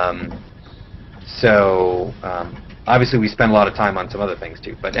 Obviously we spend a lot of time on some other things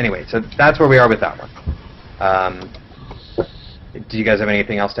too. But anyway, so that's where we are with that one. Do you guys have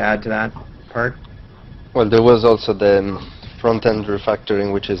anything else to add to that part? Well, there was also the front-end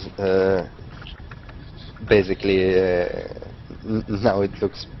refactoring, which is basically now it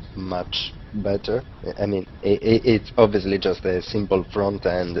looks much better. I mean, it's obviously just a simple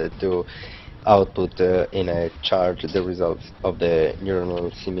front-end to output in a chart the results of the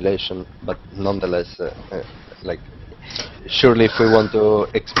neuronal simulation, but nonetheless, like, surely if we want to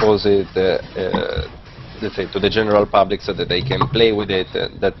expose it let's say to the general public so that they can play with it,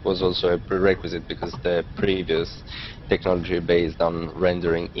 that was also a prerequisite, because the previous technology based on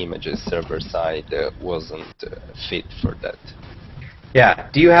rendering images server-side wasn't fit for that. Yeah.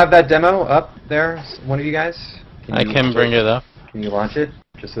 Do you have that demo up there, one of you guys? I can bring it up. Can you launch it,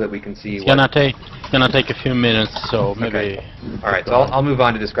 just so that we can see It's gonna take a few minutes, so maybe. Okay. All right, so I'll move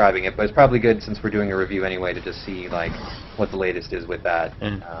on to describing it, but it's probably good, since we're doing a review anyway, to just see like what the latest is with that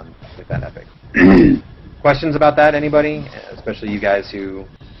epic. Questions about that, anybody? Especially you guys who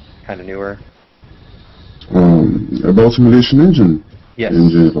kind of newer. About simulation engine. Yes. In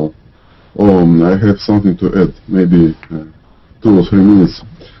general. I have something to add. Maybe 2 or 3 minutes.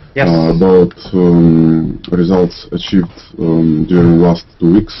 Yes. About results achieved during last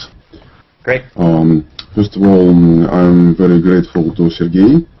 2 weeks. Great. First of all, I'm very grateful to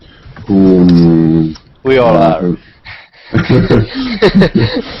Sergey, who We all are.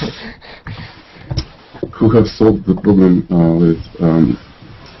 who have solved the problem with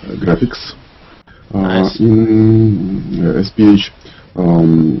graphics Nice. in SPH.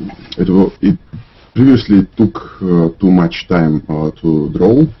 It previously took too much time to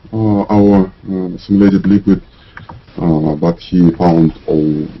draw our simulated liquid, but he found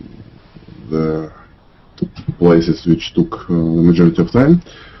all the places which took the majority of time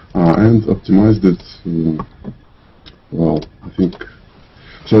and optimized it. Well, I think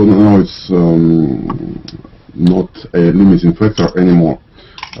so. Now it's not a limiting factor anymore.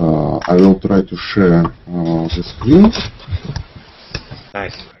 I will try to share the screen.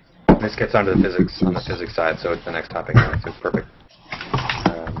 Nice. This gets onto the physics, on the physics side, so it's the next topic. So it's perfect.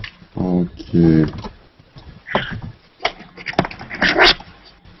 Okay.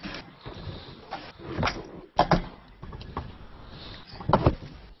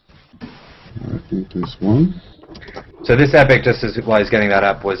 I think this one. So this epic, just as while I was getting that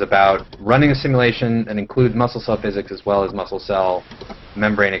up, was about running a simulation and include muscle cell physics as well as muscle cell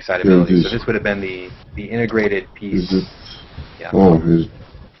membrane excitability. So this would have been the integrated piece. Is it? Yeah. Oh, is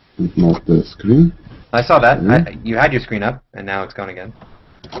it not the screen? I saw that. You had your screen up, and now it's gone again.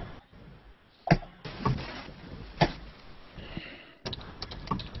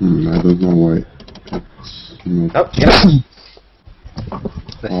 I don't know why it's not. Oh, yeah.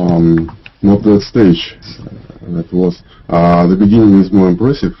 Not that stage. That was the beginning is more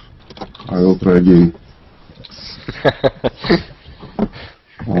impressive. I will try again.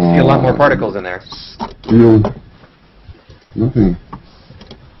 I see a lot more particles in there. Still nothing.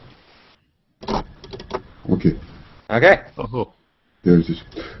 Okay. Okay. Oh. There it is.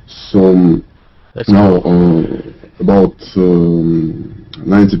 So now about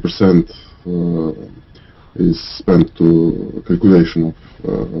 90% is spent to calculation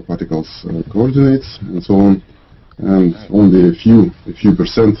of particles coordinates and so on, and only a few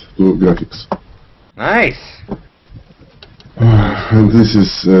percent to graphics. Nice. And this is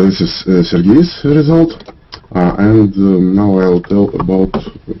Sergei's result, and now I'll tell about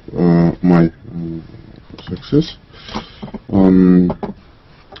my success,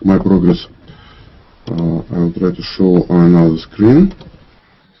 my progress. I will try to show another screen.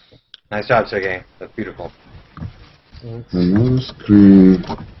 Nice job, Sergei. That's beautiful. Another screen.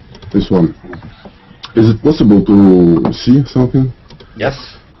 This one. Is it possible to see something?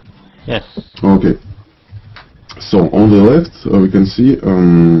 Yes. Yes. Okay. So on the left we can see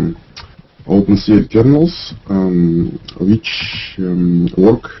OpenCL kernels which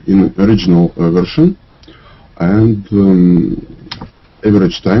work in original version, and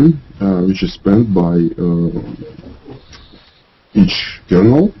average time which is spent by each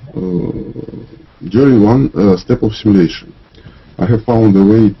kernel during one step of simulation. I have found a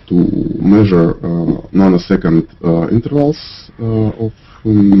way to measure nanosecond intervals of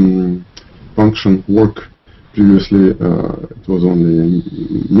function work. Previously it was only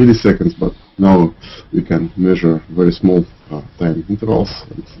milliseconds, but now we can measure very small time intervals.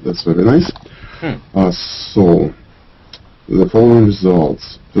 That's very nice. So the following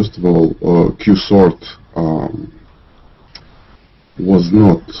results. First of all, QSort was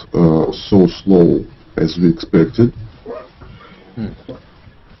not so slow as we expected.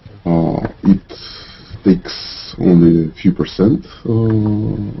 It takes only a few percent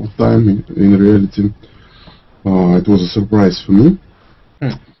of time in reality. It was a surprise for me.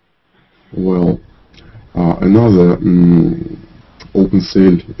 Well, another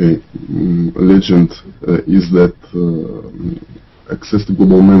OpenCL legend is that access to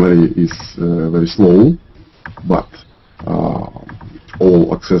global memory is very slow, but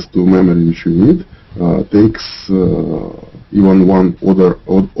all access to memory which you need takes even one order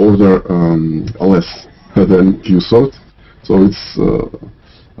less than QSort, so it's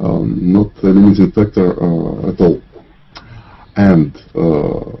not a limiting factor at all. And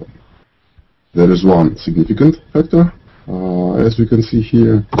there is one significant factor, as we can see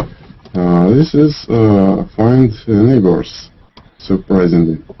here. This is find neighbors,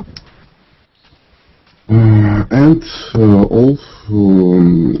 surprisingly. And all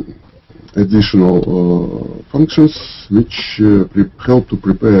additional functions which help to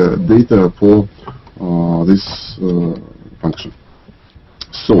prepare data for this function.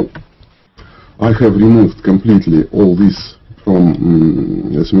 So I have removed completely all this from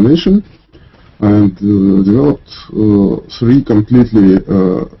the simulation and developed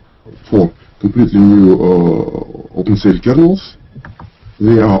four completely new OpenCL kernels.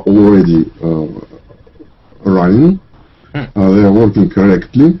 They are already running. They are working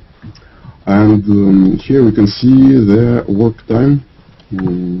correctly, and here we can see their work time.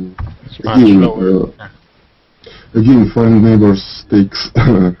 Again, find neighbors takes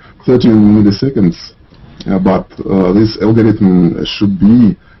 13 milliseconds, but this algorithm should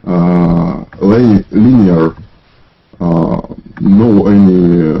be linear, no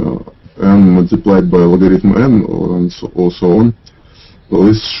any n multiplied by logarithm n and so on. So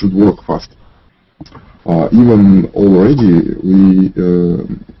this should work fast. Even already we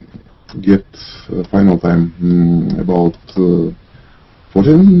get final time about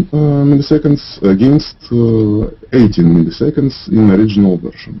 14 milliseconds against 18 milliseconds in original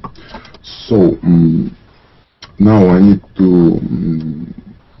version. So now I need to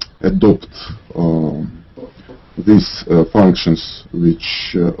adopt these functions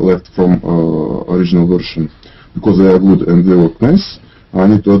which left from original version, because they are good and they work nice. I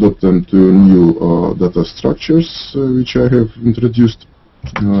need to adopt them to new data structures which I have introduced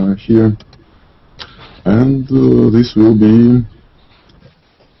here, and this will be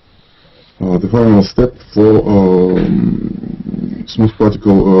the final step for smooth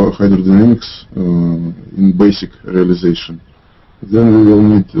particle hydrodynamics in basic realization. Then we will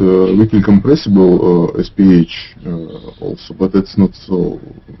need weakly compressible SPH also, but that's not so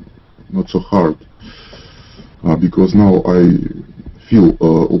hard because now I feel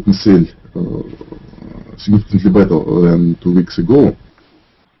OpenCell significantly better than 2 weeks ago.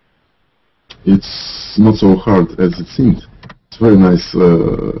 It's not so hard as it seemed. It's very nice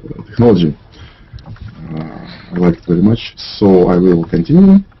technology. I like it very much. So I will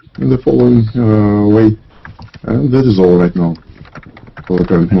continue in the following way, and that is all right now for the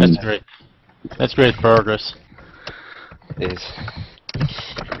current moment. That's great. That's great progress.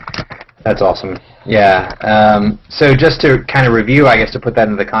 That's awesome. Yeah. So just to kind of review, I guess to put that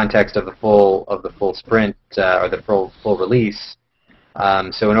into the context of the full sprint or the full release.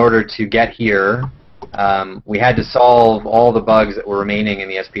 So in order to get here, we had to solve all the bugs that were remaining in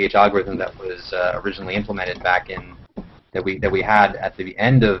the SPH algorithm that was originally implemented back in that we had at the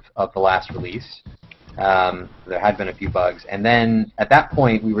end of the last release. There had been a few bugs, and then at that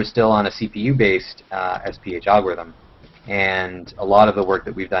point we were still on a CPU-based SPH algorithm. And a lot of the work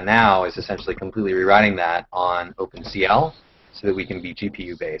that we've done now is essentially completely rewriting that on OpenCL so that we can be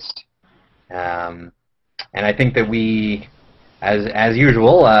GPU-based. And I think that we, as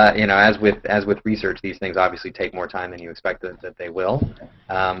usual, as with research, these things obviously take more time than you expect that they will.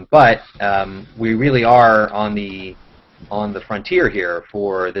 But we really are on the frontier here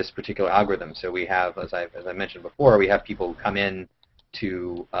for this particular algorithm. So we have, as I mentioned before, we have people who come in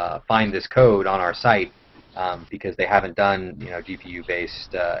to find this code on our site. Because they haven't done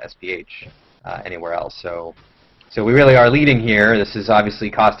GPU-based SPH anywhere else. So we really are leading here. This is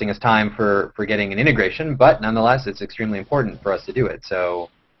obviously costing us time for getting an integration, but nonetheless, it's extremely important for us to do it. So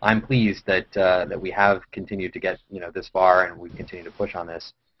I'm pleased that we have continued to get this far, and we continue to push on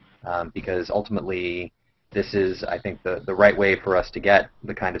this because ultimately, this is, I think, the right way for us to get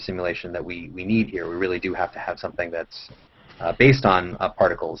the kind of simulation that we need here. We really do have to have something that's based on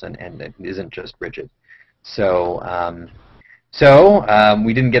particles and it isn't just rigid. So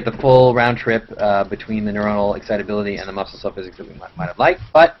we didn't get the full round trip between the neuronal excitability and the muscle cell physics that we might have liked,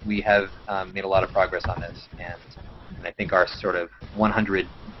 but we have made a lot of progress on this, and I think our sort of 100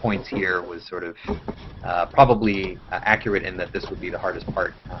 points here was sort of probably accurate in that this would be the hardest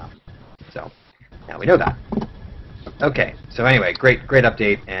part. So now we know that. Okay. So anyway, great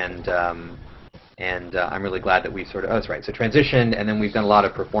update, and I'm really glad that we sort of. Oh, that's right. So transitioned, and then we've done a lot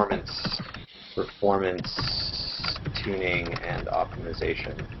of performance tuning and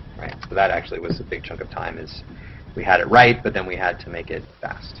optimization, right? So that actually was a big chunk of time. Is we had it right, but then we had to make it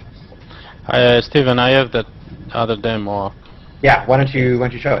fast. Steven, I have that other demo. Yeah, why don't you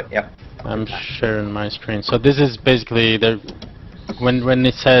show it? Yep. I'm sharing my screen. So this is basically when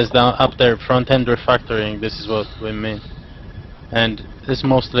it says down up there front-end refactoring, this is what we mean. And this is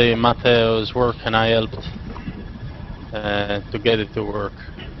mostly Matteo's work, and I helped to get it to work.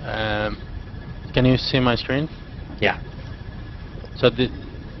 Can you see my screen? Yeah. So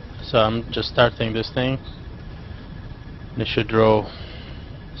I'm just starting this thing. It should draw.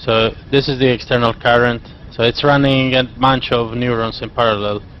 So this is the external current. So it's running a bunch of neurons in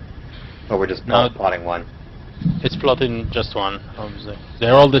parallel. Oh, we're just plotting one. It's plotting just one, obviously.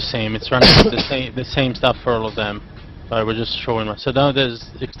 They're all the same. It's running the same stuff for all of them. But we're just showing one. So now there's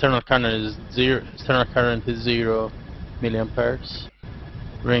external current is 0. External current is 0 milliamperes.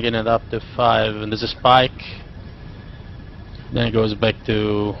 Bringing it up to 5, and there's a spike. Then it goes back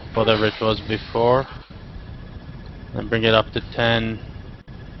to whatever it was before. And bring it up to 10.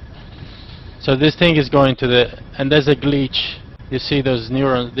 So this thing is going to and there's a glitch. You see those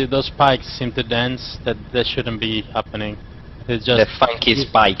neurons, those spikes seem to dance. That shouldn't be happening. It's just the funky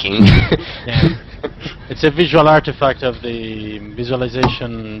spiking. Yeah. It's a visual artifact of the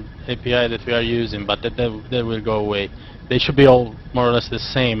visualization API that we are using, but that will go away. They should be all more or less the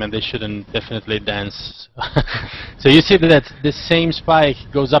same, and they shouldn't definitely dance. So you see that the same spike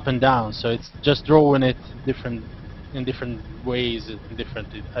goes up and down, so it's just drawing it in different ways, in different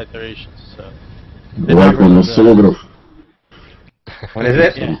iterations. So like on a oscillograph. What is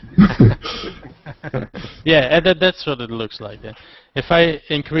it? Yeah, yeah, that's what it looks like. Yeah. If I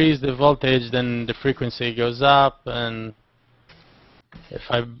increase the voltage, then the frequency goes up, and if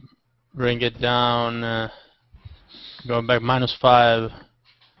I bring it down, go back -5,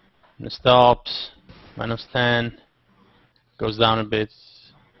 and it stops, -10, goes down a bit,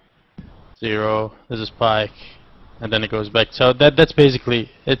 0, there's a spike, and then it goes back. So that's basically,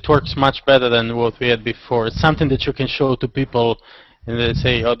 it works much better than what we had before. It's something that you can show to people, and they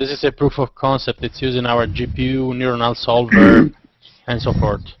say, oh, this is a proof of concept, it's using our GPU, neuronal solver, and so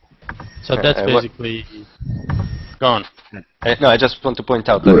forth. So that's basically gone. No, I just want to point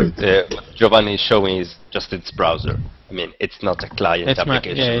out that what Giovanni is showing is just its browser. I mean, it's not a client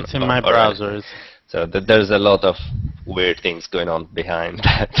application. Yeah, it's in my browser. So there's a lot of weird things going on behind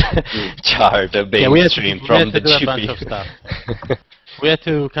that chart being streamed from the GPU. We had to do a bunch of stuff. We had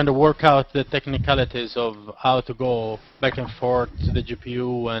to kind of work out the technicalities of how to go back and forth to the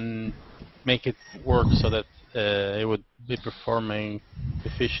GPU and make it work so that it would be performing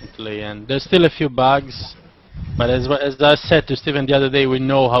efficiently. And there's still a few bugs, but as I said to Stephen the other day, we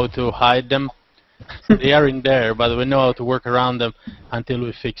know how to hide them. They are in there, but we know how to work around them until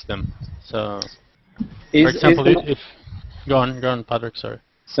we fix them. So, for example, go on, Patrick. Sorry.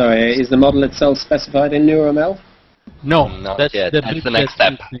 Sorry, is the model itself specified in NeuroML? No, not that's yet. that's the next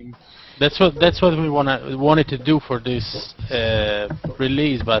step. That's what we wanted to do for this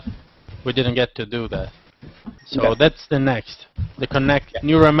release, but we didn't get to do that. So that's the next. The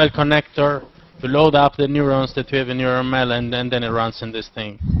NeuroML connector to load up the neurons that we have in NeuroML, and then it runs in this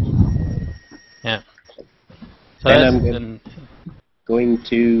thing. Yeah. So I'm going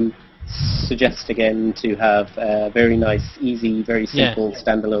to suggest again to have a very nice, easy, very simple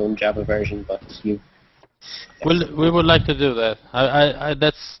standalone Java version, but we would like to do that.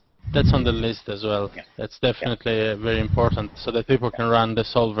 That's on the list as well. Yeah. That's definitely very important, so that people can run the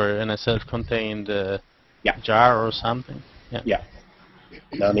solver in a self-contained jar or something. Yeah.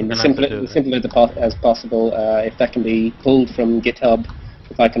 No, I mean, the simpler as possible. If that can be pulled from GitHub,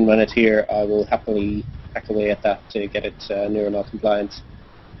 if I can run it here, I will happily hack away at that to get it NeuroML compliant.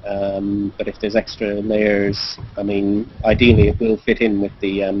 But if there's extra layers, I mean, ideally it will fit in with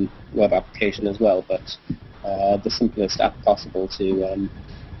the web application as well, but the simplest app possible to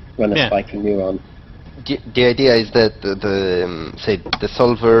run a spiking neuron. The idea is that the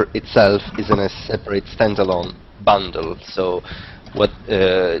solver itself is in a separate standalone bundle. So what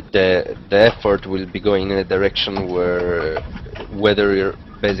the effort will be going in a direction where whether you're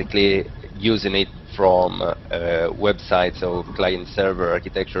basically using it from websites or client-server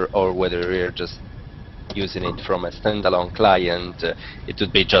architecture, or whether you're just using it from a standalone client, it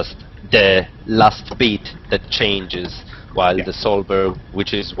would be just the last bit that changes, while the solver,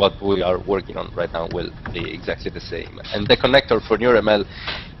 which is what we are working on right now, will be exactly the same. And the connector for NeuroML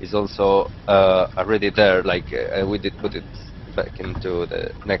is also already there. Like we did put it back into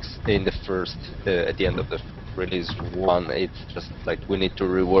the first at the end of the release 1. It's just like we need to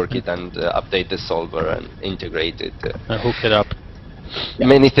rework it and update the solver and integrate it. Hook it up.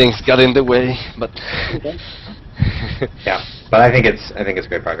 Many things got in the way, but yeah. But I think it's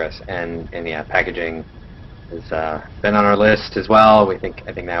great progress, and yeah, packaging has been on our list as well. I think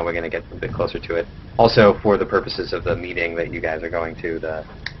now we're going to get a bit closer to it. Also, for the purposes of the meeting that you guys are going to, the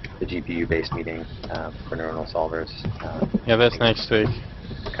GPU-based meeting for neuronal solvers. Yeah, that's next week.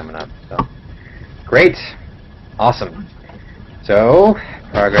 Coming up. So great, awesome. So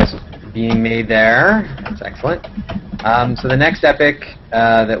progress being made there. That's excellent. So the next epic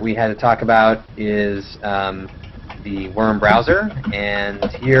that we had to talk about is the Worm browser, and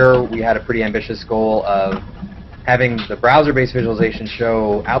here we had a pretty ambitious goal of having the browser-based visualization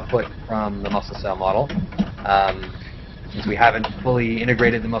show output from the muscle cell model. Since we haven't fully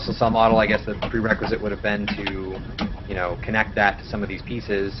integrated the muscle cell model, I guess the prerequisite would have been to, connect that to some of these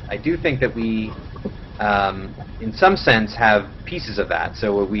pieces. I do think that we, in some sense, have pieces of that.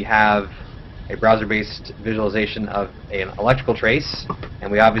 So we have a browser-based visualization of an electrical trace,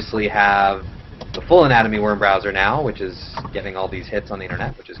 and we obviously have the full anatomy worm browser now, which is getting all these hits on the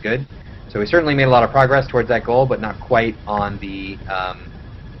internet, which is good. So we certainly made a lot of progress towards that goal, but not quite on the,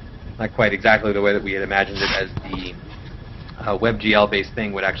 not quite exactly the way that we had imagined it, as the WebGL-based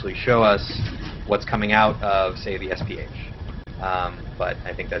thing would actually show us what's coming out of, say, the SPH. But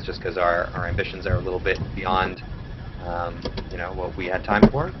I think that's just because our ambitions are a little bit beyond, what we had time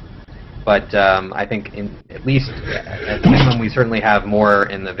for. But I think, at least at the minimum, we certainly have more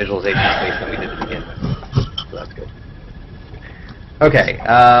in the visualization space than we did to begin with. So that's good. Okay,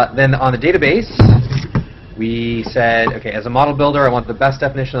 then on the database, we said, okay, as a model builder, I want the best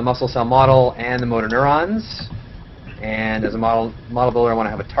definition of the muscle cell model and the motor neurons. And as a model builder, I want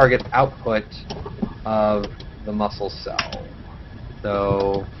to have a target output of the muscle cell.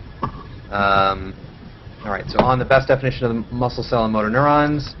 So, all right. So on the best definition of the muscle cell and motor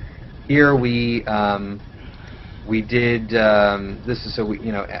neurons, here we did this is so we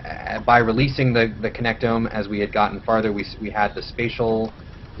by releasing the connectome as we had gotten farther, we had the spatial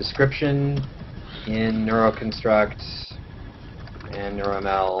description in NeuroConstruct and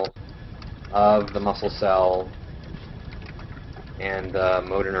NeuroML of the muscle cell and the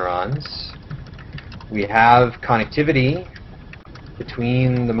motor neurons. We have connectivity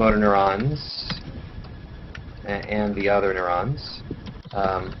between the motor neurons and the other neurons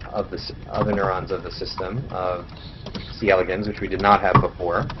of the other neurons of the system of C. elegans, which we did not have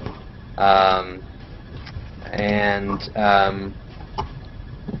before,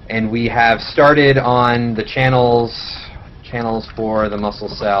 and we have started on the channels for the muscle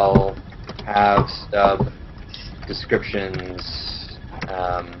cell have stub descriptions,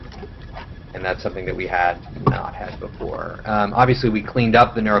 and that's something that we had not had before. Obviously, we cleaned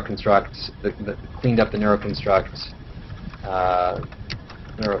up the neuroconstruct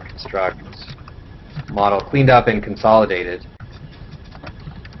model, cleaned up and consolidated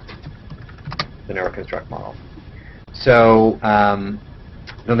the neuroconstruct model. So I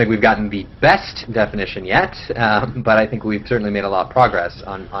don't think we've gotten the best definition yet, but I think we've certainly made a lot of progress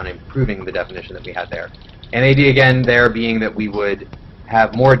on improving the definition that we had there. And the idea again there being that we would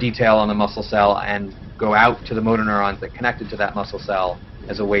have more detail on the muscle cell and go out to the motor neurons that connected to that muscle cell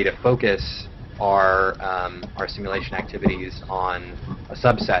as a way to focus our simulation activities on a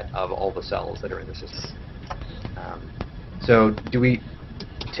subset of all the cells that are in the system. So do we,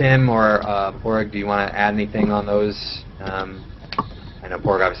 Tim or Porg, do you want to add anything on those? I know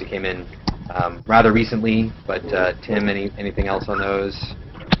Porg obviously came in rather recently, but Tim, anything else on those?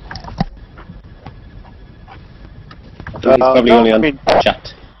 He's probably no, only on I mean,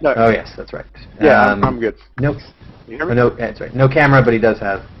 chat. No. Oh yes, that's right. Yeah, I'm good. Nope. You hear me? No, that's right. No camera, but he does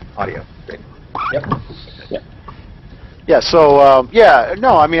have audio. Great. Yep. Yeah. So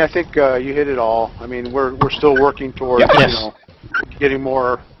no, I mean, I think you hit it all. I mean, we're still working towards getting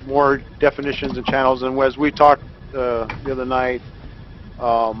more definitions and channels. And as we talked the other night,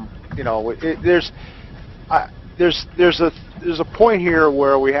 there's a point here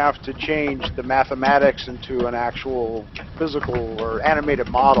where we have to change the mathematics into an actual physical or animated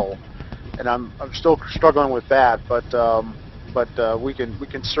model, and I'm still struggling with that. But we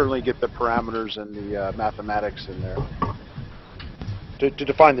can certainly get the parameters and the mathematics in there to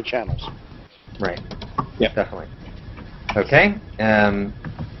define the channels. Right. Yeah, definitely. Okay.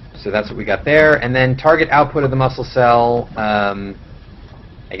 So that's what we got there, and then target output of the muscle cell.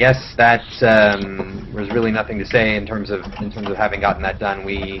 I guess that there's really nothing to say in terms of having gotten that done.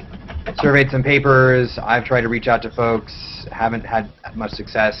 We surveyed some papers. I've tried to reach out to folks. Haven't had much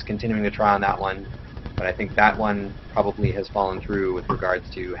success continuing to try on that one, but I think that one probably has fallen through with regards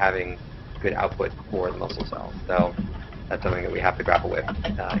to having good output for the muscle cell. So that's something that we have to grapple with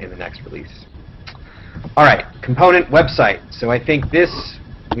in the next release. All right, component website. So I think this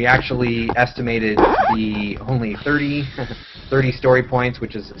we actually estimated to be only 30 story points,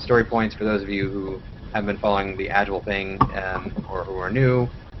 which is story points for those of you who have been following the Agile thing or who are new,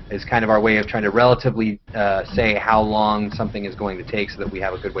 is kind of our way of trying to relatively say how long something is going to take so that we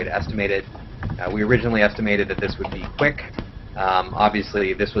have a good way to estimate it. We originally estimated that this would be quick.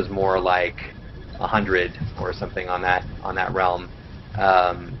 Obviously, this was more like 100 or something on that realm.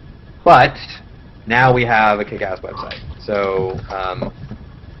 But now we have a kick-ass website. So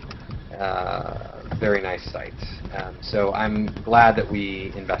very nice site. So I'm glad that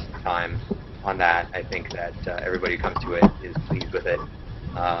we invested time on that. I think that everybody who comes to it is pleased with it.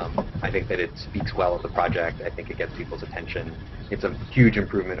 I think that it speaks well of the project. I think it gets people's attention. It's a huge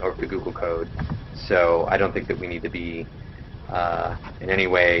improvement over the Google code. So I don't think that we need to be in any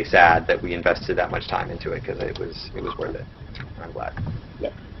way sad that we invested that much time into it, because it was worth it. I'm glad.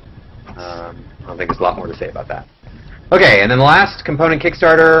 Yep. I don't think there's a lot more to say about that. Okay, and then the last component,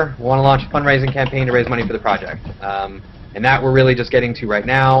 Kickstarter. We want to launch a fundraising campaign to raise money for the project. And that we're really just getting to right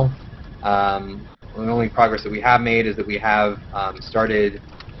now. The only progress that we have made is that we have started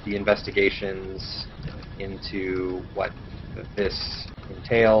the investigations into what this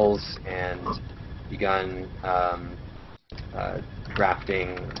entails and begun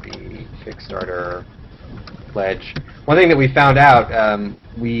drafting the Kickstarter pledge. One thing that we found out,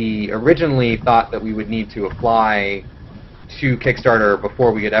 we originally thought that we would need to apply to Kickstarter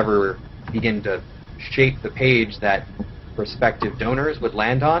before we could ever begin to shape the page that prospective donors would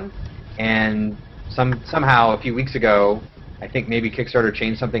land on. And somehow a few weeks ago, I think maybe Kickstarter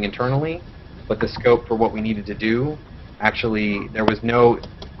changed something internally, but the scope for what we needed to do, actually there was no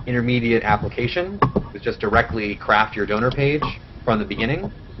intermediate application. It was just directly craft your donor page from the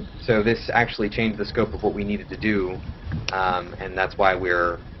beginning. So this actually changed the scope of what we needed to do, and that's why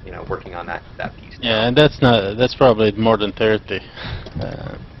we're working on that piece now. Yeah, and that's probably more than 30.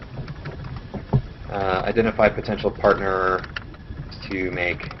 Identify potential partner to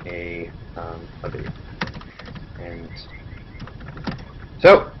make a video. And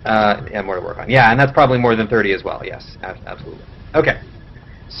so, yeah, more to work on. Yeah, and that's probably more than 30 as well. Yes, absolutely. Okay.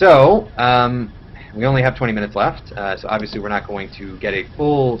 So, we only have 20 minutes left, so obviously we're not going to get a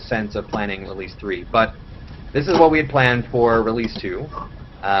full sense of planning release 3. But this is what we had planned for release 2,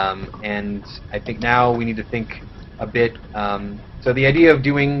 and I think now we need to think a bit. So the idea of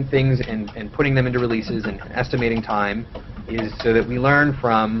doing things and putting them into releases and estimating time is so that we learn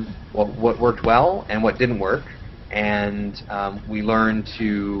from what worked well and what didn't work, and we learn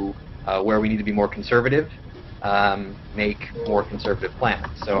to where we need to be more conservative, make more conservative plans.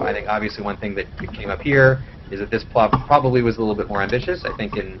 So I think obviously one thing that came up here is that this probably was a little bit more ambitious. I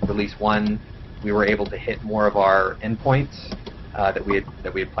think in release 1 we were able to hit more of our endpoints that we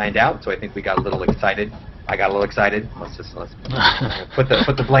had planned out. So I think we got a little excited. I got a little excited. Let's put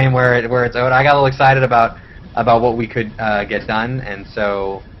the blame where it's owed. I got a little excited about what we could get done, and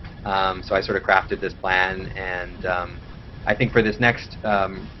so I sort of crafted this plan. And I think for this next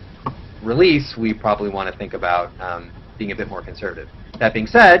release, we probably want to think about being a bit more conservative. That being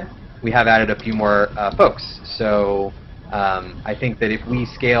said, we have added a few more folks. So I think that if we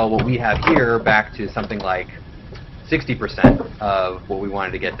scale what we have here back to something like 60% of what we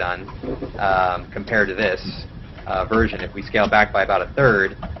wanted to get done compared to this version, if we scale back by about a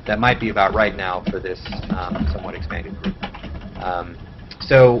third, that might be about right now for this somewhat expanded group.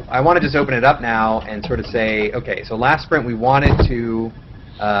 So I want to just open it up now and sort of say, okay, so last sprint we wanted to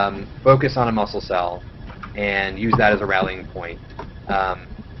focus on a muscle cell and use that as a rallying point.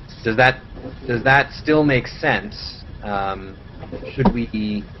 Does that still make sense? Should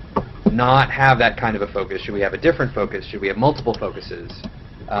we not have that kind of a focus? Should we have a different focus? Should we have multiple focuses?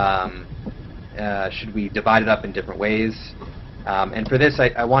 Should we divide it up in different ways? And for this,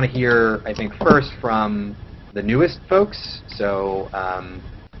 I want to hear, I think, first from the newest folks. So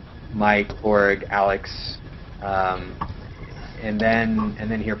Mike, Borg, Alex, and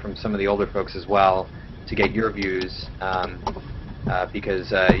then hear from some of the older folks as well to get your views,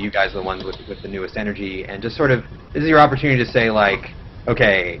 because you guys are the ones with the newest energy, and just sort of, this is your opportunity to say, like,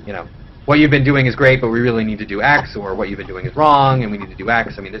 okay, what you've been doing is great, but we really need to do X, or what you've been doing is wrong, and we need to do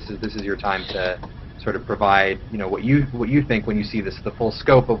X. I mean, this is your time to sort of provide, what you think when you see this, the full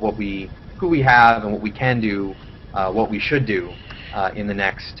scope of who we have and what we can do, what we should do in the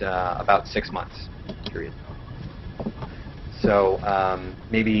next about 6 months period. So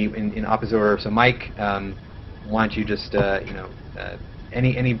maybe in opposite order. So Mike, why don't you just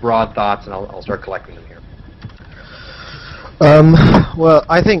any broad thoughts, and I'll start collecting them here. Well,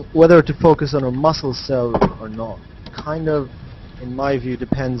 I think whether to focus on a muscle cell or not, kind of, in my view,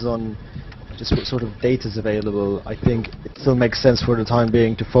 depends on just what sort of data is available. I think it still makes sense for the time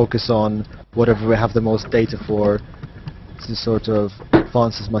being to focus on whatever we have the most data for, to sort of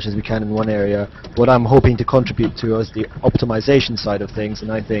advance as much as we can in one area. What I'm hoping to contribute to is the optimization side of things,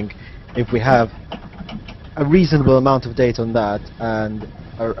 and I think if we have a reasonable amount of data on that and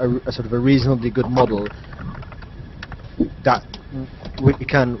a sort of a reasonably good model, that we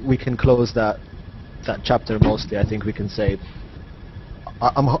can close that chapter mostly. I think we can say.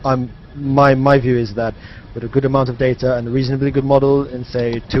 My view is that with a good amount of data and a reasonably good model, in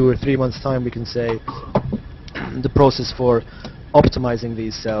say 2 or 3 months' time, we can say the process for optimizing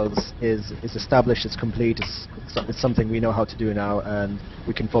these cells is established, it's complete, it's something we know how to do now, and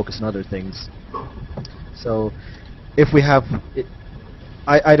we can focus on other things. So if we have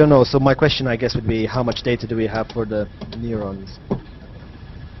I don't know, so my question, I guess, would be, how much data do we have for the neurons?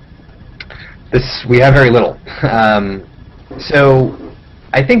 We have very little. So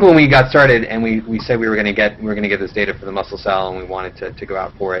I think when we got started and we said we were going to get this data for the muscle cell and we wanted to go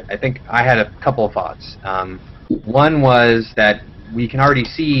out for it, I think I had a couple of thoughts. One was that we can already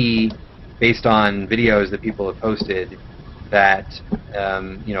see, based on videos that people have posted, that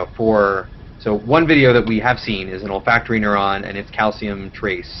so one video that we have seen is an olfactory neuron and its calcium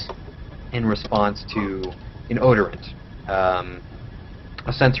trace in response to an odorant,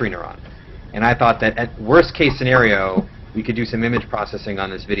 a sensory neuron. And I thought that at worst case scenario, we could do some image processing on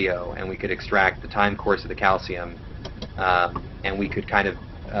this video, and we could extract the time course of the calcium, and we could kind of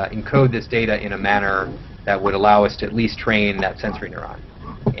encode this data in a manner that would allow us to at least train that sensory neuron.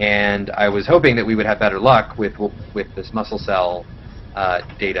 And I was hoping that we would have better luck with this muscle cell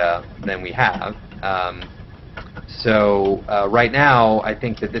data than we have. So right now, I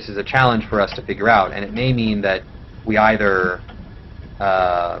think that this is a challenge for us to figure out, and it may mean that we either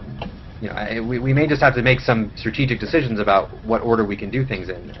we may just have to make some strategic decisions about what order we can do things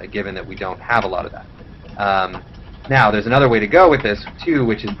in, given that we don't have a lot of that. Now, there's another way to go with this too,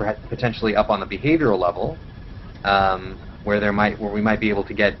 which is potentially up on the behavioral level, where we might be able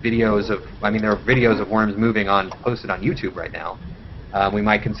to get videos of. I mean, there are videos of worms moving posted on YouTube right now. We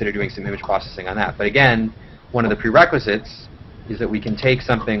might consider doing some image processing on that. But again, one of the prerequisites is that we can take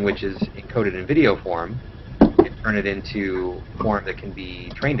something which is encoded in video form and turn it into form that can be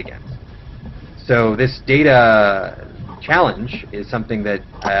trained against. So this data challenge is something that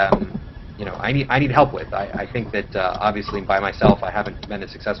I need help with. I think that obviously by myself I haven't been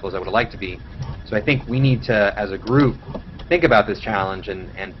as successful as I would have liked to be. So I think we need to, as a group, think about this challenge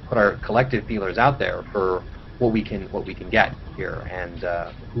and put our collective feelers out there for what we can get here, and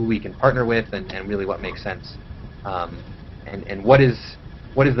who we can partner with, and really what makes sense, and what is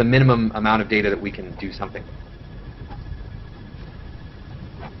the minimum amount of data that we can do something with.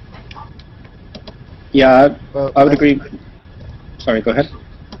 Yeah, well, I would agree. Sorry, go ahead.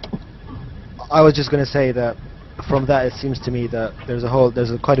 I was just going to say that from that it seems to me that there's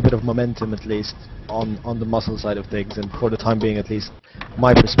quite a bit of momentum, at least on the muscle side of things, and for the time being, at least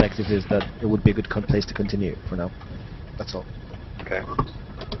my perspective is that it would be a good place to continue for now. That's all. Okay.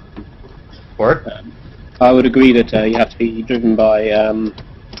 Or? I would agree that you have to be driven by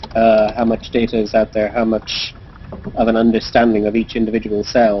how much data is out there, how much of an understanding of each individual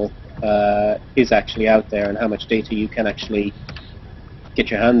cell is actually out there, and how much data you can actually get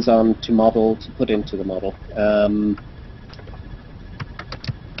your hands on to model, to put into the model.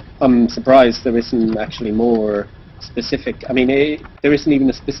 I'm surprised there isn't actually more specific. I mean, there isn't even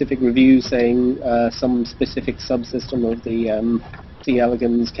a specific review saying some specific subsystem of the C.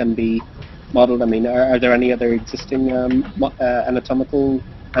 elegans can be modeled. I mean, are there any other existing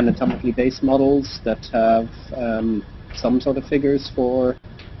anatomically based models that have some sort of figures for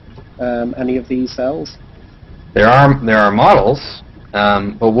any of these cells? There are models,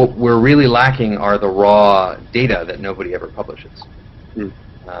 but what we're really lacking are the raw data that nobody ever publishes.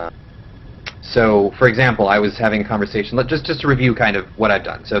 So, for example, I was having a conversation, just to review kind of what I've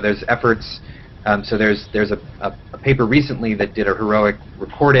done. So there's efforts, so there's a paper recently that did a heroic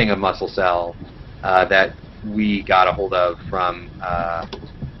recording of muscle cell that we got a hold of from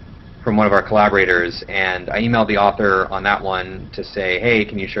one of our collaborators, and I emailed the author on that one to say, hey,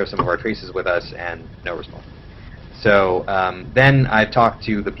 can you share some of our traces with us, and no response. So then I've talked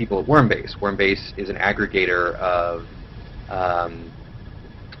to the people at Wormbase. Wormbase is an aggregator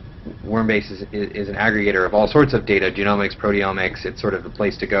of all sorts of data, genomics, proteomics. It's sort of the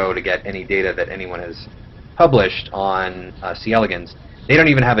place to go to get any data that anyone has published on C. elegans. They don't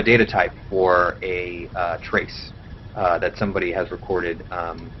even have a data type for a trace that somebody has recorded,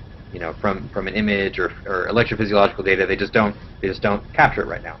 from an image or electrophysiological data. They just don't capture it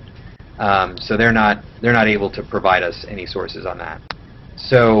right now. So they're not able to provide us any sources on that.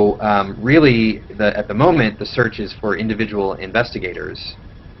 So really, at the moment, the search is for individual investigators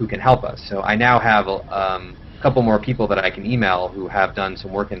who can help us. So I now have a couple more people that I can email who have done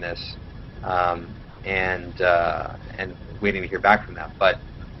some work in this, and waiting to hear back from them. But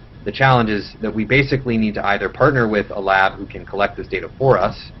the challenge is that we basically need to either partner with a lab who can collect this data for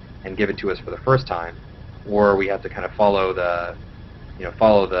us and give it to us for the first time, or we have to kind of follow the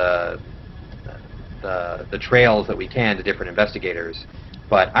trails that we can to different investigators.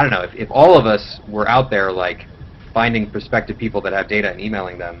 But I don't know, if all of us were out there like finding prospective people that have data and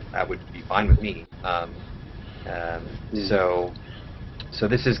emailing them, that would be fine with me. So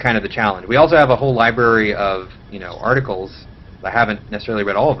this is kind of the challenge. We also have a whole library of articles. I haven't necessarily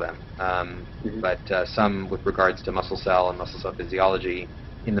read all of them, but some with regards to muscle cell and muscle cell physiology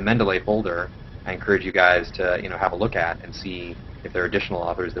in the Mendeley folder. I encourage you guys to have a look at and see if there are additional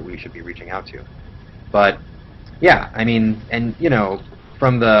authors that we should be reaching out to. But yeah, I mean, and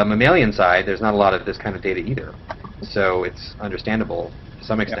from the mammalian side, there's not a lot of this kind of data either. So it's understandable to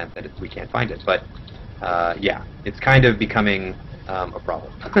some extent that we can't find it. But yeah, it's kind of becoming a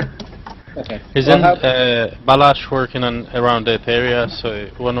problem. Okay. Isn't Balázs working around that area? So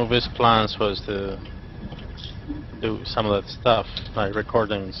one of his plans was to do some of that stuff, like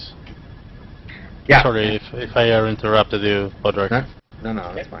recordings. Yeah. Sorry if I interrupted you, Bodrak. No,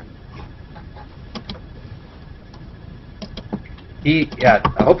 that's fine.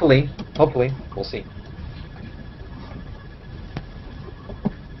 Hopefully, we'll see.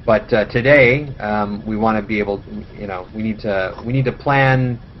 But today, we want to be able, we need to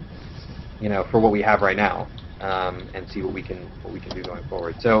plan, for what we have right now, and see what we can do going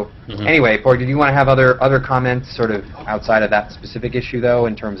forward. So anyway, Paul, did you want to have other comments, sort of outside of that specific issue, though,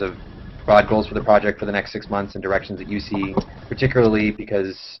 in terms of broad goals for the project for the next 6 months and directions that you see, particularly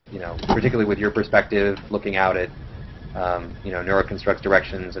because, particularly with your perspective, looking out at neuroconstruct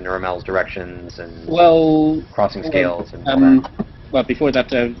directions and neuromel's directions and crossing scales and all that. Well, before that,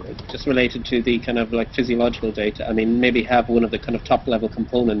 just related to the kind of like physiological data, I mean, maybe have one of the kind of top-level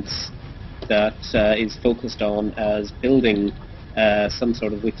components that is focused on as building some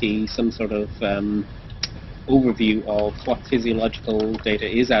sort of wiki, some sort of overview of what physiological data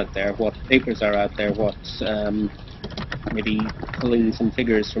is out there, what papers are out there, what maybe pulling some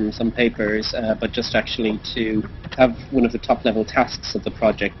figures from some papers, but just actually to have one of the top-level tasks of the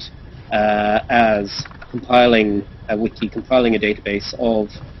project as compiling a wiki, compiling a database of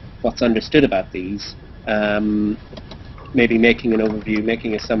what's understood about these, maybe making an overview,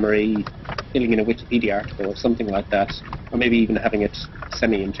 making a summary, filling in a Wikipedia article or something like that, or maybe even having it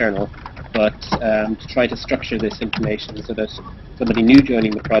semi-internal, but to try to structure this information so that somebody new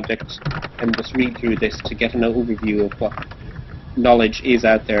joining the project can just read through this to get an overview of what knowledge is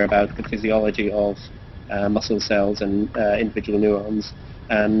out there about the physiology of muscle cells and individual neurons,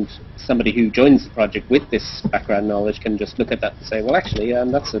 and somebody who joins the project with this background knowledge can just look at that and say, well, actually,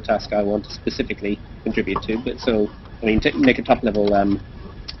 that's the task I want to specifically contribute to. But so, I mean, make a top-level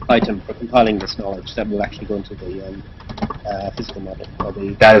item for compiling this knowledge that will actually go into the physical model. Or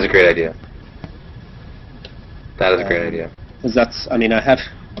the That is a great idea. That is a great idea. Because that's, I mean,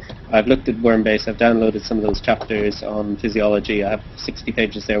 I've looked at Wormbase, I've downloaded some of those chapters on physiology. I have 60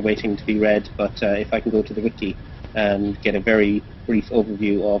 pages there waiting to be read, but if I can go to the wiki and get a very brief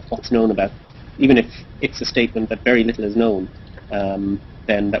overview of what's known about, even if it's a statement that very little is known,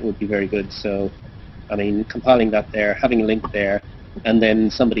 then that would be very good. So, I mean, compiling that there, having a link there, and then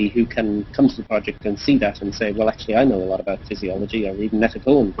somebody who can come to the project and see that and say, well, actually, I know a lot about physiology, or even Netta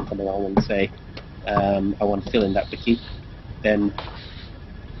Cohen can come along and say, I want to fill in that wiki, then...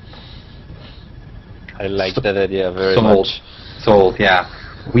 I like that idea very Sold. much. Sold, yeah.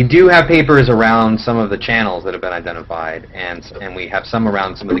 We do have papers around some of the channels that have been identified, and we have some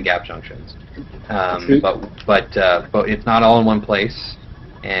around some of the gap junctions. But it's not all in one place,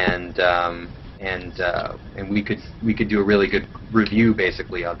 and we could do a really good review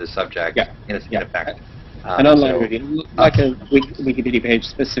basically of this subject in effect. An online review, like a Wikipedia page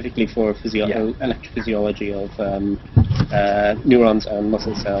specifically for electrophysiology of neurons and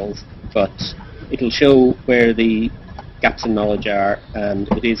muscle cells, but it'll show where the gaps in knowledge are, and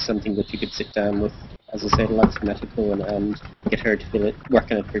it is something that you could sit down with, as I said, the likes of Netta Cohen and get her to fill it, work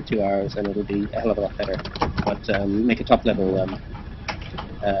on it for 2 hours, and it'll be a hell of a lot better. But make a top-level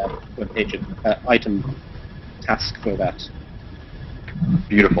web page item task for that.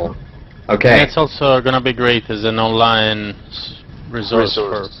 Beautiful. Okay. And it's also going to be great as an online resource.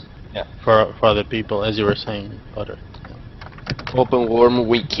 For other people, as you were saying, Butter. OpenWorm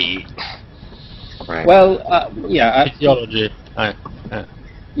wiki. Right. Well, Physiology.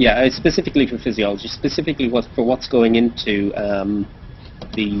 Yeah, specifically for physiology, specifically for what's going into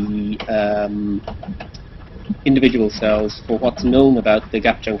the individual cells, for what's known about the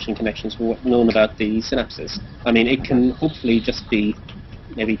gap junction connections, for what's known about the synapses. I mean, it can hopefully just be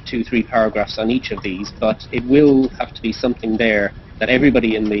maybe 2-3 paragraphs on each of these, but it will have to be something there that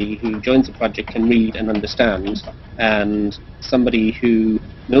everybody who joins the project can read and understand, and somebody who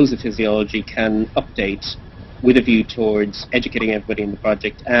knows the physiology can update with a view towards educating everybody in the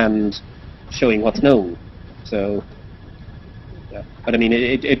project and showing what's known. So, yeah. But I mean,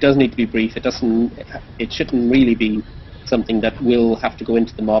 it does need to be brief. It shouldn't really be something that will have to go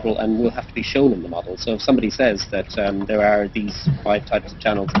into the model and will have to be shown in the model. So if somebody says that there are these 5 types of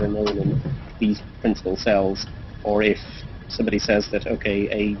channels that are known in these principal cells, or if somebody says that, okay,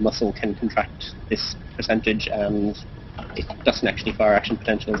 a muscle can contract this percentage and it doesn't actually fire action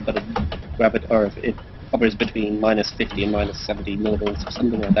potentials, but it hovers between -50 and -70 millivolts or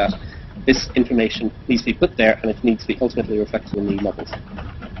something like that. This information needs to be put there, and it needs to be ultimately reflected in the models.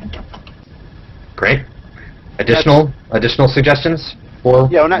 Great. Additional suggestions for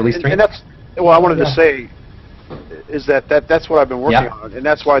release 3? And that's what I wanted to say is that's what I've been working on, and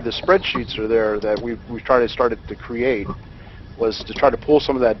that's why the spreadsheets are there that we've started to create, was to try to pull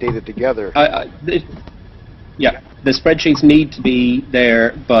some of that data together. The spreadsheets need to be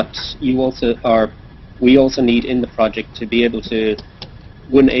there, but we also need in the project to be able to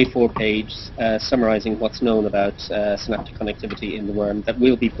one A4 page summarizing what's known about synaptic connectivity in the worm that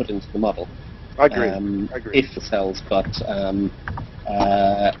will be put into the model. I agree. If the cells, but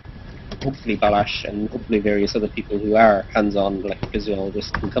hopefully Balázs and hopefully various other people who are hands-on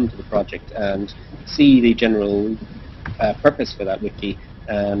electrophysiologists can come to the project and see the general purpose for that wiki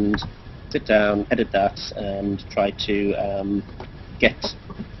and sit down, edit that, and try to get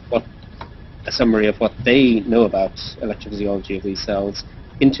a summary of what they know about electrophysiology of these cells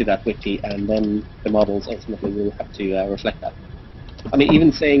into that wiki, and then the models ultimately will have to reflect that. I mean,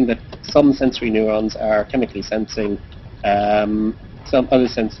 even saying that some sensory neurons are chemically sensing, some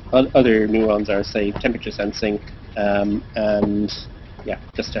other neurons are, say, temperature sensing, and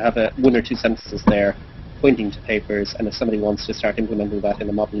just to have 1 or 2 sentences there pointing to papers, and if somebody wants to start implementing that in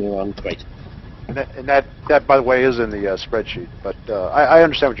a model neuron, great. And that, by the way, is in the spreadsheet. But I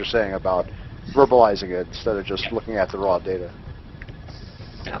understand what you're saying about verbalizing it instead of just looking at the raw data.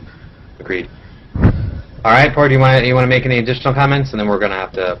 Yeah, agreed. All right, Port, you want to make any additional comments, and then we're going to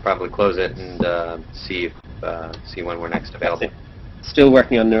have to probably close it and see when we're next available. Still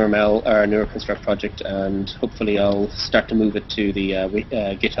working on NeurML, our NeuroConstruct project, and hopefully I'll start to move it to the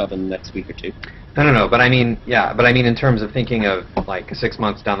GitHub in the next week or two. No, but I mean, yeah, but I mean in terms of thinking of like 6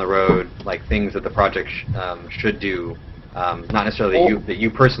 months down the road, like things that the project should do, not necessarily that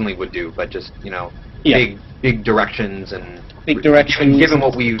you personally would do, but just big directions and big directions. Given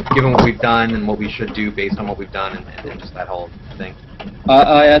what we've done and what we should do based on what we've done, and just that whole thing.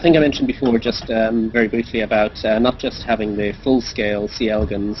 I think I mentioned before, just very briefly, about not just having the full-scale C.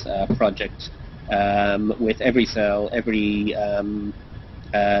 elegans project with every cell, every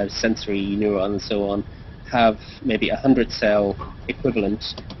sensory neuron, and so on, have maybe 100-cell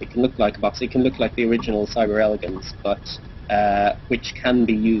equivalent. It can look like a box. It can look like the original Cyber elegans, but which can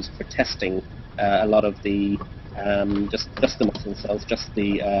be used for testing a lot of the just the muscle cells, just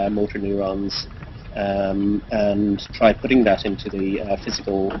the motor neurons. And try putting that into the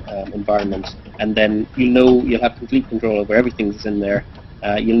physical environment, and then you'll have complete control over everything that's in there.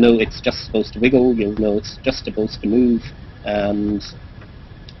 You'll know it's just supposed to wiggle. You'll know it's just supposed to move. And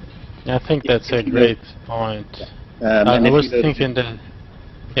I think that's a great point. I was thinking that.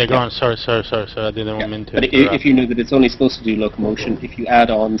 Yeah, go on. Sorry. I didn't mean to. But if you know that it's only supposed to do locomotion, if you add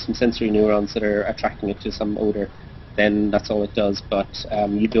on some sensory neurons that are attracting it to some odor, then that's all it does. But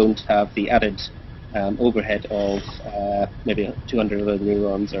you don't have the added overhead of maybe 200 other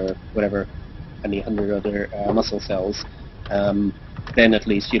neurons or whatever, any 100 other muscle cells. Then at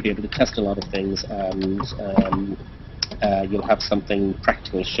least you'll be able to test a lot of things, and you'll have something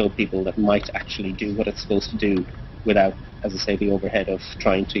practical to show people that might actually do what it's supposed to do without, as I say, the overhead of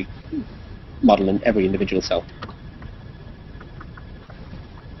trying to model in every individual cell.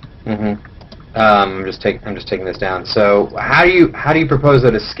 Mm-hmm. I'm just taking this down. So how do you propose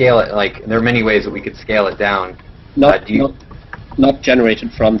though to scale it? Like, there are many ways that we could scale it down. Not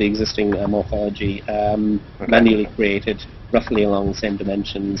generated from the existing morphology, manually created, roughly along the same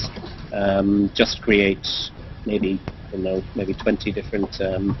dimensions. Just create maybe 20 different.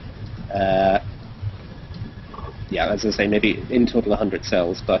 As I say, maybe in total 100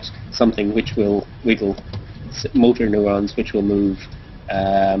 cells, but something which will wiggle, motor neurons which will move.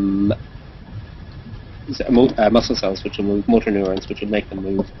 Muscle cells which will move, motor neurons which will make them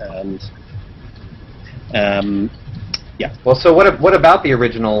move, and Well, so what about the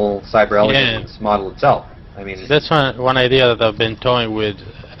original Cyber elegans model itself? I mean, that's one idea that I've been toying with.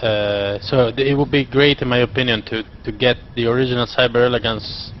 So it would be great, in my opinion, to get the original Cyber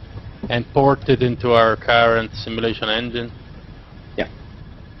elegans and port it into our current simulation engine. Yeah.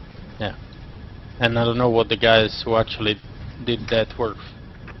 And I don't know what the guys who actually did that work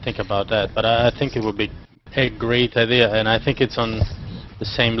think about that, but I think it would be a great idea, and I think it's on the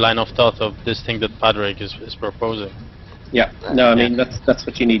same line of thought of this thing that Patrick is proposing. Yeah, no, I mean that's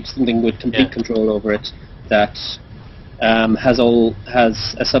what you need, something with complete control over it that has a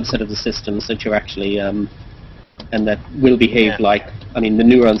subset of the systems that you're actually and that will behave like, I mean, the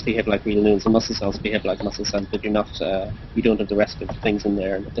neurons behave like real neurons, the muscle cells behave like muscle cells, but you're not, you don't have the rest of the things in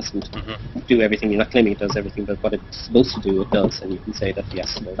there, and it doesn't do everything. You're not claiming it does everything, but what it's supposed to do, it does, and you can say that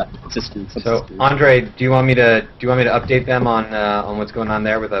yes, that system. So, Andre, do you want me to update them on what's going on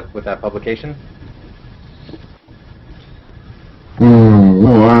there with that publication?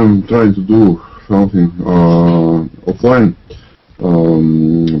 Well, I'm trying to do something offline,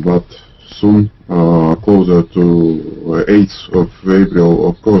 but soon, closer to 8th of April,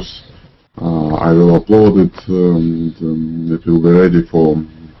 of course, I will upload it, and it will be ready for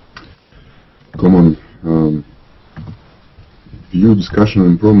common view, discussion,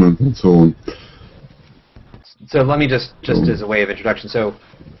 improvement, and so on. So let me just as a way of introduction. So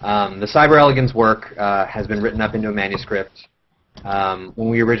the Cyber elegans work has been written up into a manuscript. When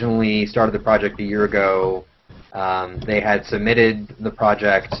we originally started the project a year ago, they had submitted the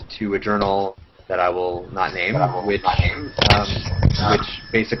project to a journal that I will not name, which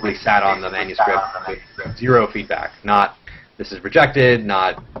basically sat on the manuscript with zero feedback. Not, this is rejected,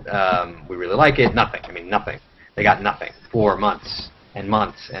 not, we really like it, nothing. I mean, nothing. They got nothing for months and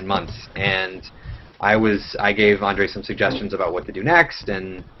months and months. And I gave Andre some suggestions about what to do next,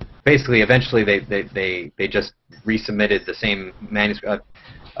 and basically, eventually, they just resubmitted the same manuscript,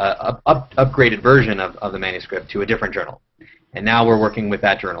 upgraded version of the manuscript to a different journal. And now we're working with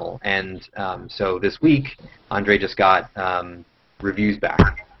that journal. And so this week, Andre just got reviews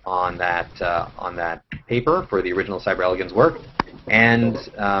back on that paper for the original Cyber elegans work. And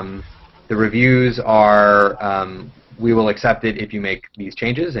the reviews are, we will accept it if you make these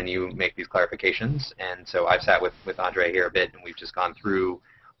changes and you make these clarifications. And so I've sat with Andre here a bit, and we've just gone through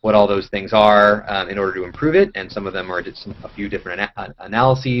what all those things are in order to improve it. And some of them are a few different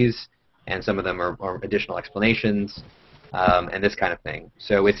analyses, and some of them are additional explanations, and this kind of thing.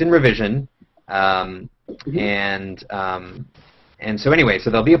 So it's in revision. And so anyway, so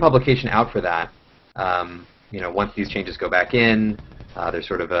there'll be a publication out for that. Once these changes go back in, there's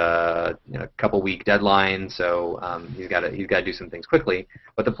sort of a couple-week deadline, so he's got to do some things quickly.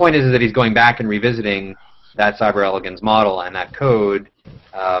 But the point is that he's going back and revisiting that cyber elegance model and that code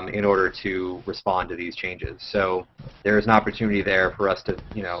in order to respond to these changes. So there is an opportunity there for us to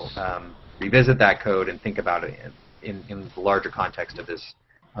revisit that code and think about it in the larger context of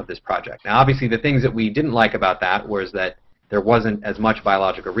this project. Now, obviously, the things that we didn't like about that was that there wasn't as much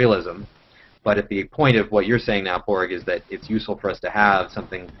biological realism. But if the point of what you're saying now, Porg, is that it's useful for us to have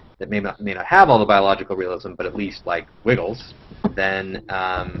something that may not have all the biological realism, but at least like wiggles, then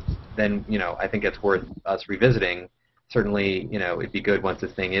I think it's worth us revisiting. Certainly, it'd be good once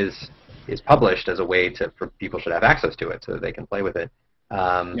this thing is published as a way for people should have access to it so that they can play with it.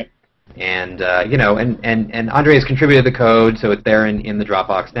 Yep. And Andre has contributed the code, so it's there in the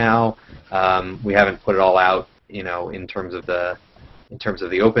Dropbox now. We haven't put it all out, in terms of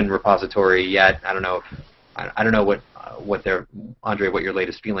the open repository yet. I don't know what Andre, what your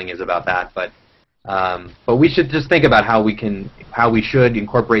latest feeling is about that, but we should just think about how we should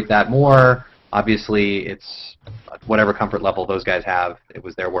incorporate that more. Obviously, it's whatever comfort level those guys have. It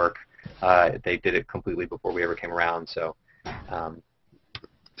was their work. They did it completely before we ever came around, so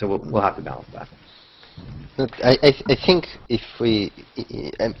we'll have to balance that. Look, I think if we,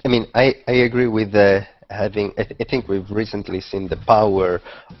 I agree with having. I think we've recently seen the power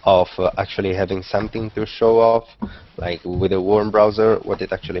of actually having something to show off, like with a Worm browser, what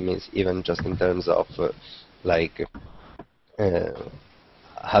it actually means, even just in terms of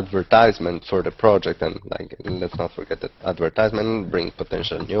advertisement for the project, and let's not forget that advertisement brings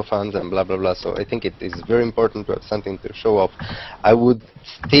potential new funds and blah blah blah. So I think it is very important to have something to show off. I would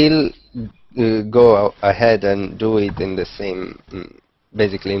still go ahead and do it in the same,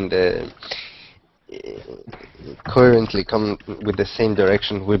 basically in the currently come with the same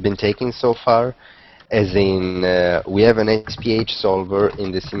direction we've been taking so far, as in we have an SPH solver in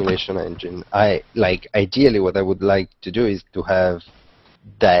the simulation engine. Ideally what I would like to do is to have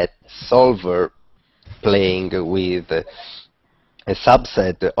that solver playing with a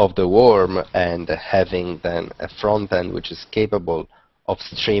subset of the worm and having then a front end which is capable of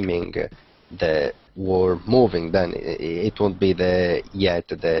streaming the worm moving. Then it won't be yet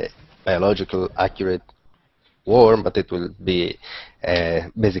the biological accurate worm, but it will be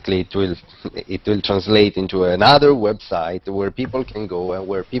basically it will translate into another website where people can go and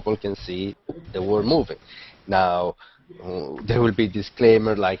where people can see the worm moving. Now there will be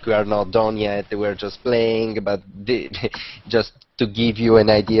disclaimer like we are not done yet, we're just playing, but just to give you an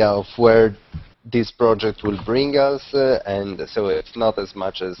idea of where this project will bring us, and so it's not as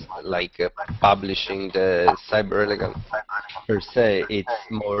much as publishing the cyber elegance per se. It's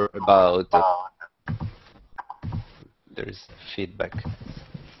more about there's feedback.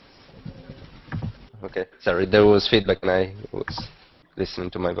 Okay, sorry, there was feedback and I was listening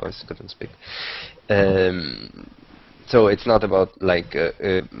to my voice, couldn't speak. So it's not about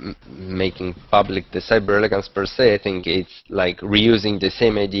making public the cyber elegance per se. I think it's reusing the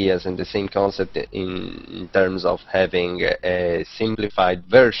same ideas and the same concept in terms of having a simplified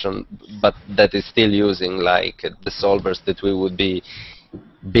version, but that is still using the solvers that we would be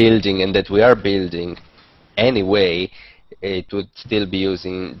building and that we are building anyway. It would still be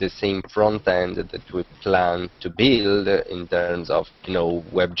using the same front end that we plan to build in terms of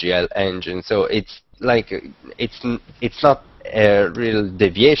WebGL engine. So it's it's not a real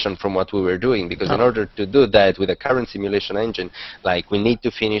deviation from what we were doing, because in order to do that with the current simulation engine, we need to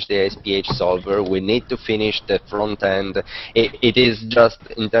finish the SPH solver, we need to finish the front end. It is just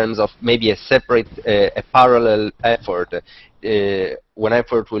in terms of maybe a separate, a parallel effort. One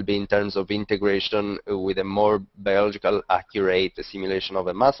effort will be in terms of integration with a more biological accurate simulation of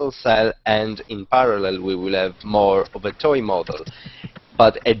a muscle cell, and in parallel we will have more of a toy model.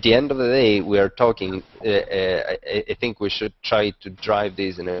 But at the end of the day, we are talking, I think we should try to drive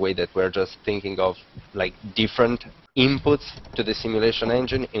this in a way that we're just thinking of different inputs to the simulation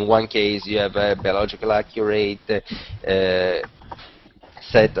engine. In one case, you have a biological accurate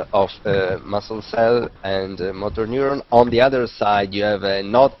set of muscle cell and motor neuron. On the other side, you have a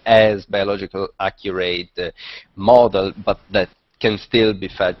not as biological accurate model, but that can still be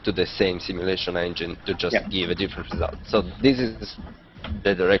fed to the same simulation engine to just give a different result. So this is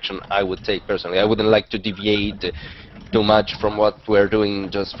the direction I would take personally. I wouldn't like to deviate too much from what we're doing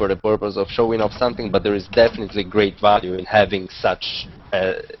just for the purpose of showing off something, but there is definitely great value in having such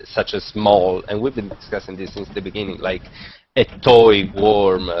a small, and we've been discussing this since the beginning, like a toy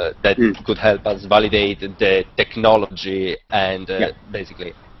worm that could help us validate the technology and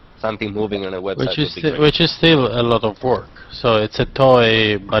basically something moving on a website. Which is still a lot of work. So it's a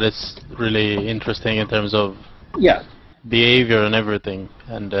toy, but it's really interesting in terms of behavior and everything.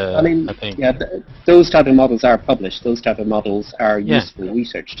 And I mean, I think those type of models are published. Those type of models are useful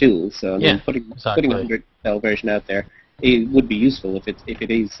research tools. So I mean, putting a 100-cell version out there, it would be useful if it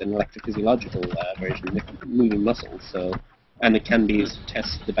is an electrophysiological version with moving muscles. So, and it can be used to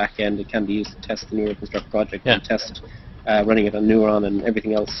test the back end. It can be used to test the neuroconstruct project and test running it on Neuron and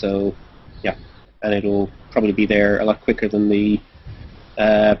everything else. So, and it'll probably be there a lot quicker than the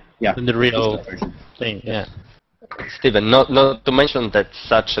than the real thing. Stephen, not to mention that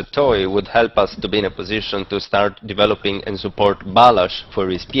such a toy would help us to be in a position to start developing and support Balázs for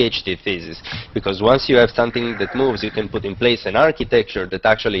his PhD thesis, because once you have something that moves, you can put in place an architecture that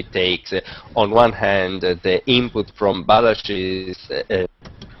actually takes, on one hand, the input from Balázs's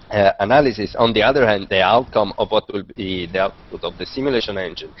analysis, on the other hand, the outcome of what will be the output of the simulation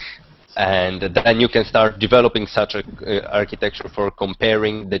engine. And then you can start developing such an architecture for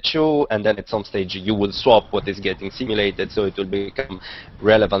comparing the two, and then at some stage you will swap what is getting simulated, so it will become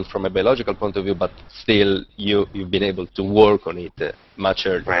relevant from a biological point of view, but still you've been able to work on it much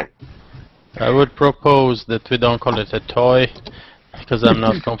earlier. Right. I would propose that we don't call it a toy, because I'm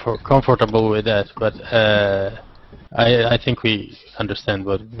not comfortable with that, but I think we understand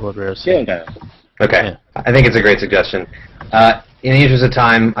what we're saying. Okay. I think it's a great suggestion. In the interest of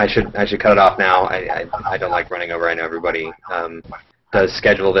time, I should cut it off now. I don't like running over. I know everybody does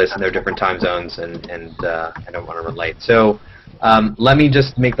schedule this in their different time zones, and I don't want to run late. So let me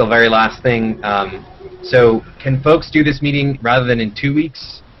just make the very last thing. So can folks do this meeting rather than in 2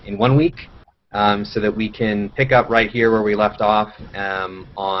 weeks, in 1 week, so that we can pick up right here where we left off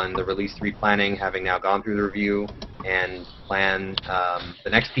on the Release 3 planning, having now gone through the review, and plan the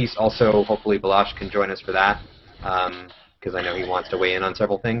next piece. Also, hopefully Balázs can join us for that, because I know he wants to weigh in on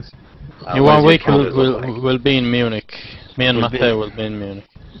several things. In 1 week we'll be in Munich. Me and Matteo will be in Munich.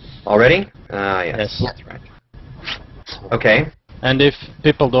 Already? Yes, that's right. Okay. And if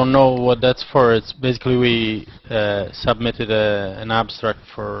people don't know what that's for, it's basically we submitted an abstract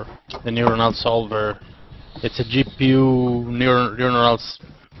for the neuronal solver. It's a GPU neuronal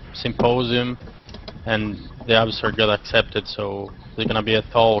symposium, and the abstract got accepted, so there's going to be a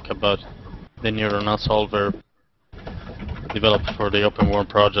talk about the neuronal solver developed for the OpenWorm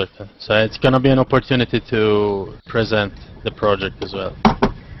project. So it's going to be an opportunity to present the project as well.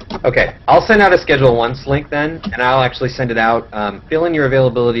 Okay, I'll send out a Schedule Once link then, and I'll actually send it out. Fill in your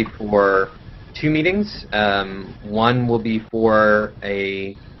availability for 2 meetings. One will be for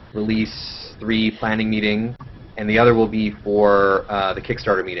a Release 3 planning meeting, and the other will be for the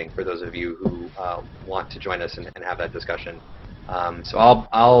Kickstarter meeting for those of you who want to join us and have that discussion. So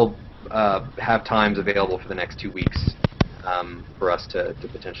I'll have times available for the next 2 weeks for us to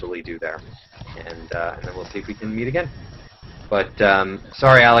potentially do there, and then we'll see if we can meet again. But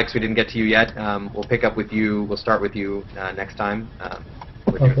sorry, Alex, we didn't get to you yet. We'll pick up with you. We'll start with you next time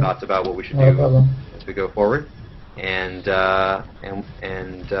with your thoughts about what we should do as we go forward, and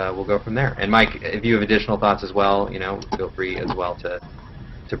we'll go from there. And Mike, if you have additional thoughts as well, feel free as well to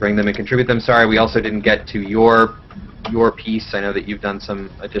bring them and contribute them. Sorry, we also didn't get to your piece. I know that you've done some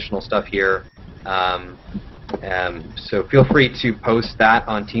additional stuff here. So feel free to post that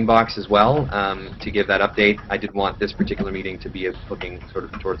on Teambox as well to give that update. I did want this particular meeting to be looking sort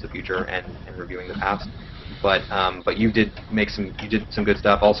of towards the future and reviewing the past. But you did some good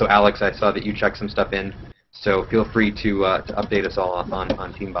stuff. Also, Alex, I saw that you checked some stuff in. So feel free to update us all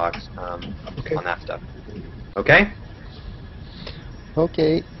on Teambox on that stuff. Okay?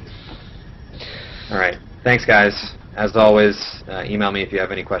 Okay. All right. Thanks, guys. As always, email me if you have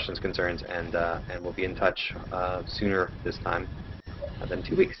any questions, concerns, and we'll be in touch sooner this time than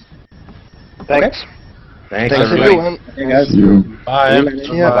 2 weeks. Thanks. Thanks, Thanks everybody. everyone. Hey guys. You. Bye.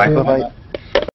 Yeah, bye-bye.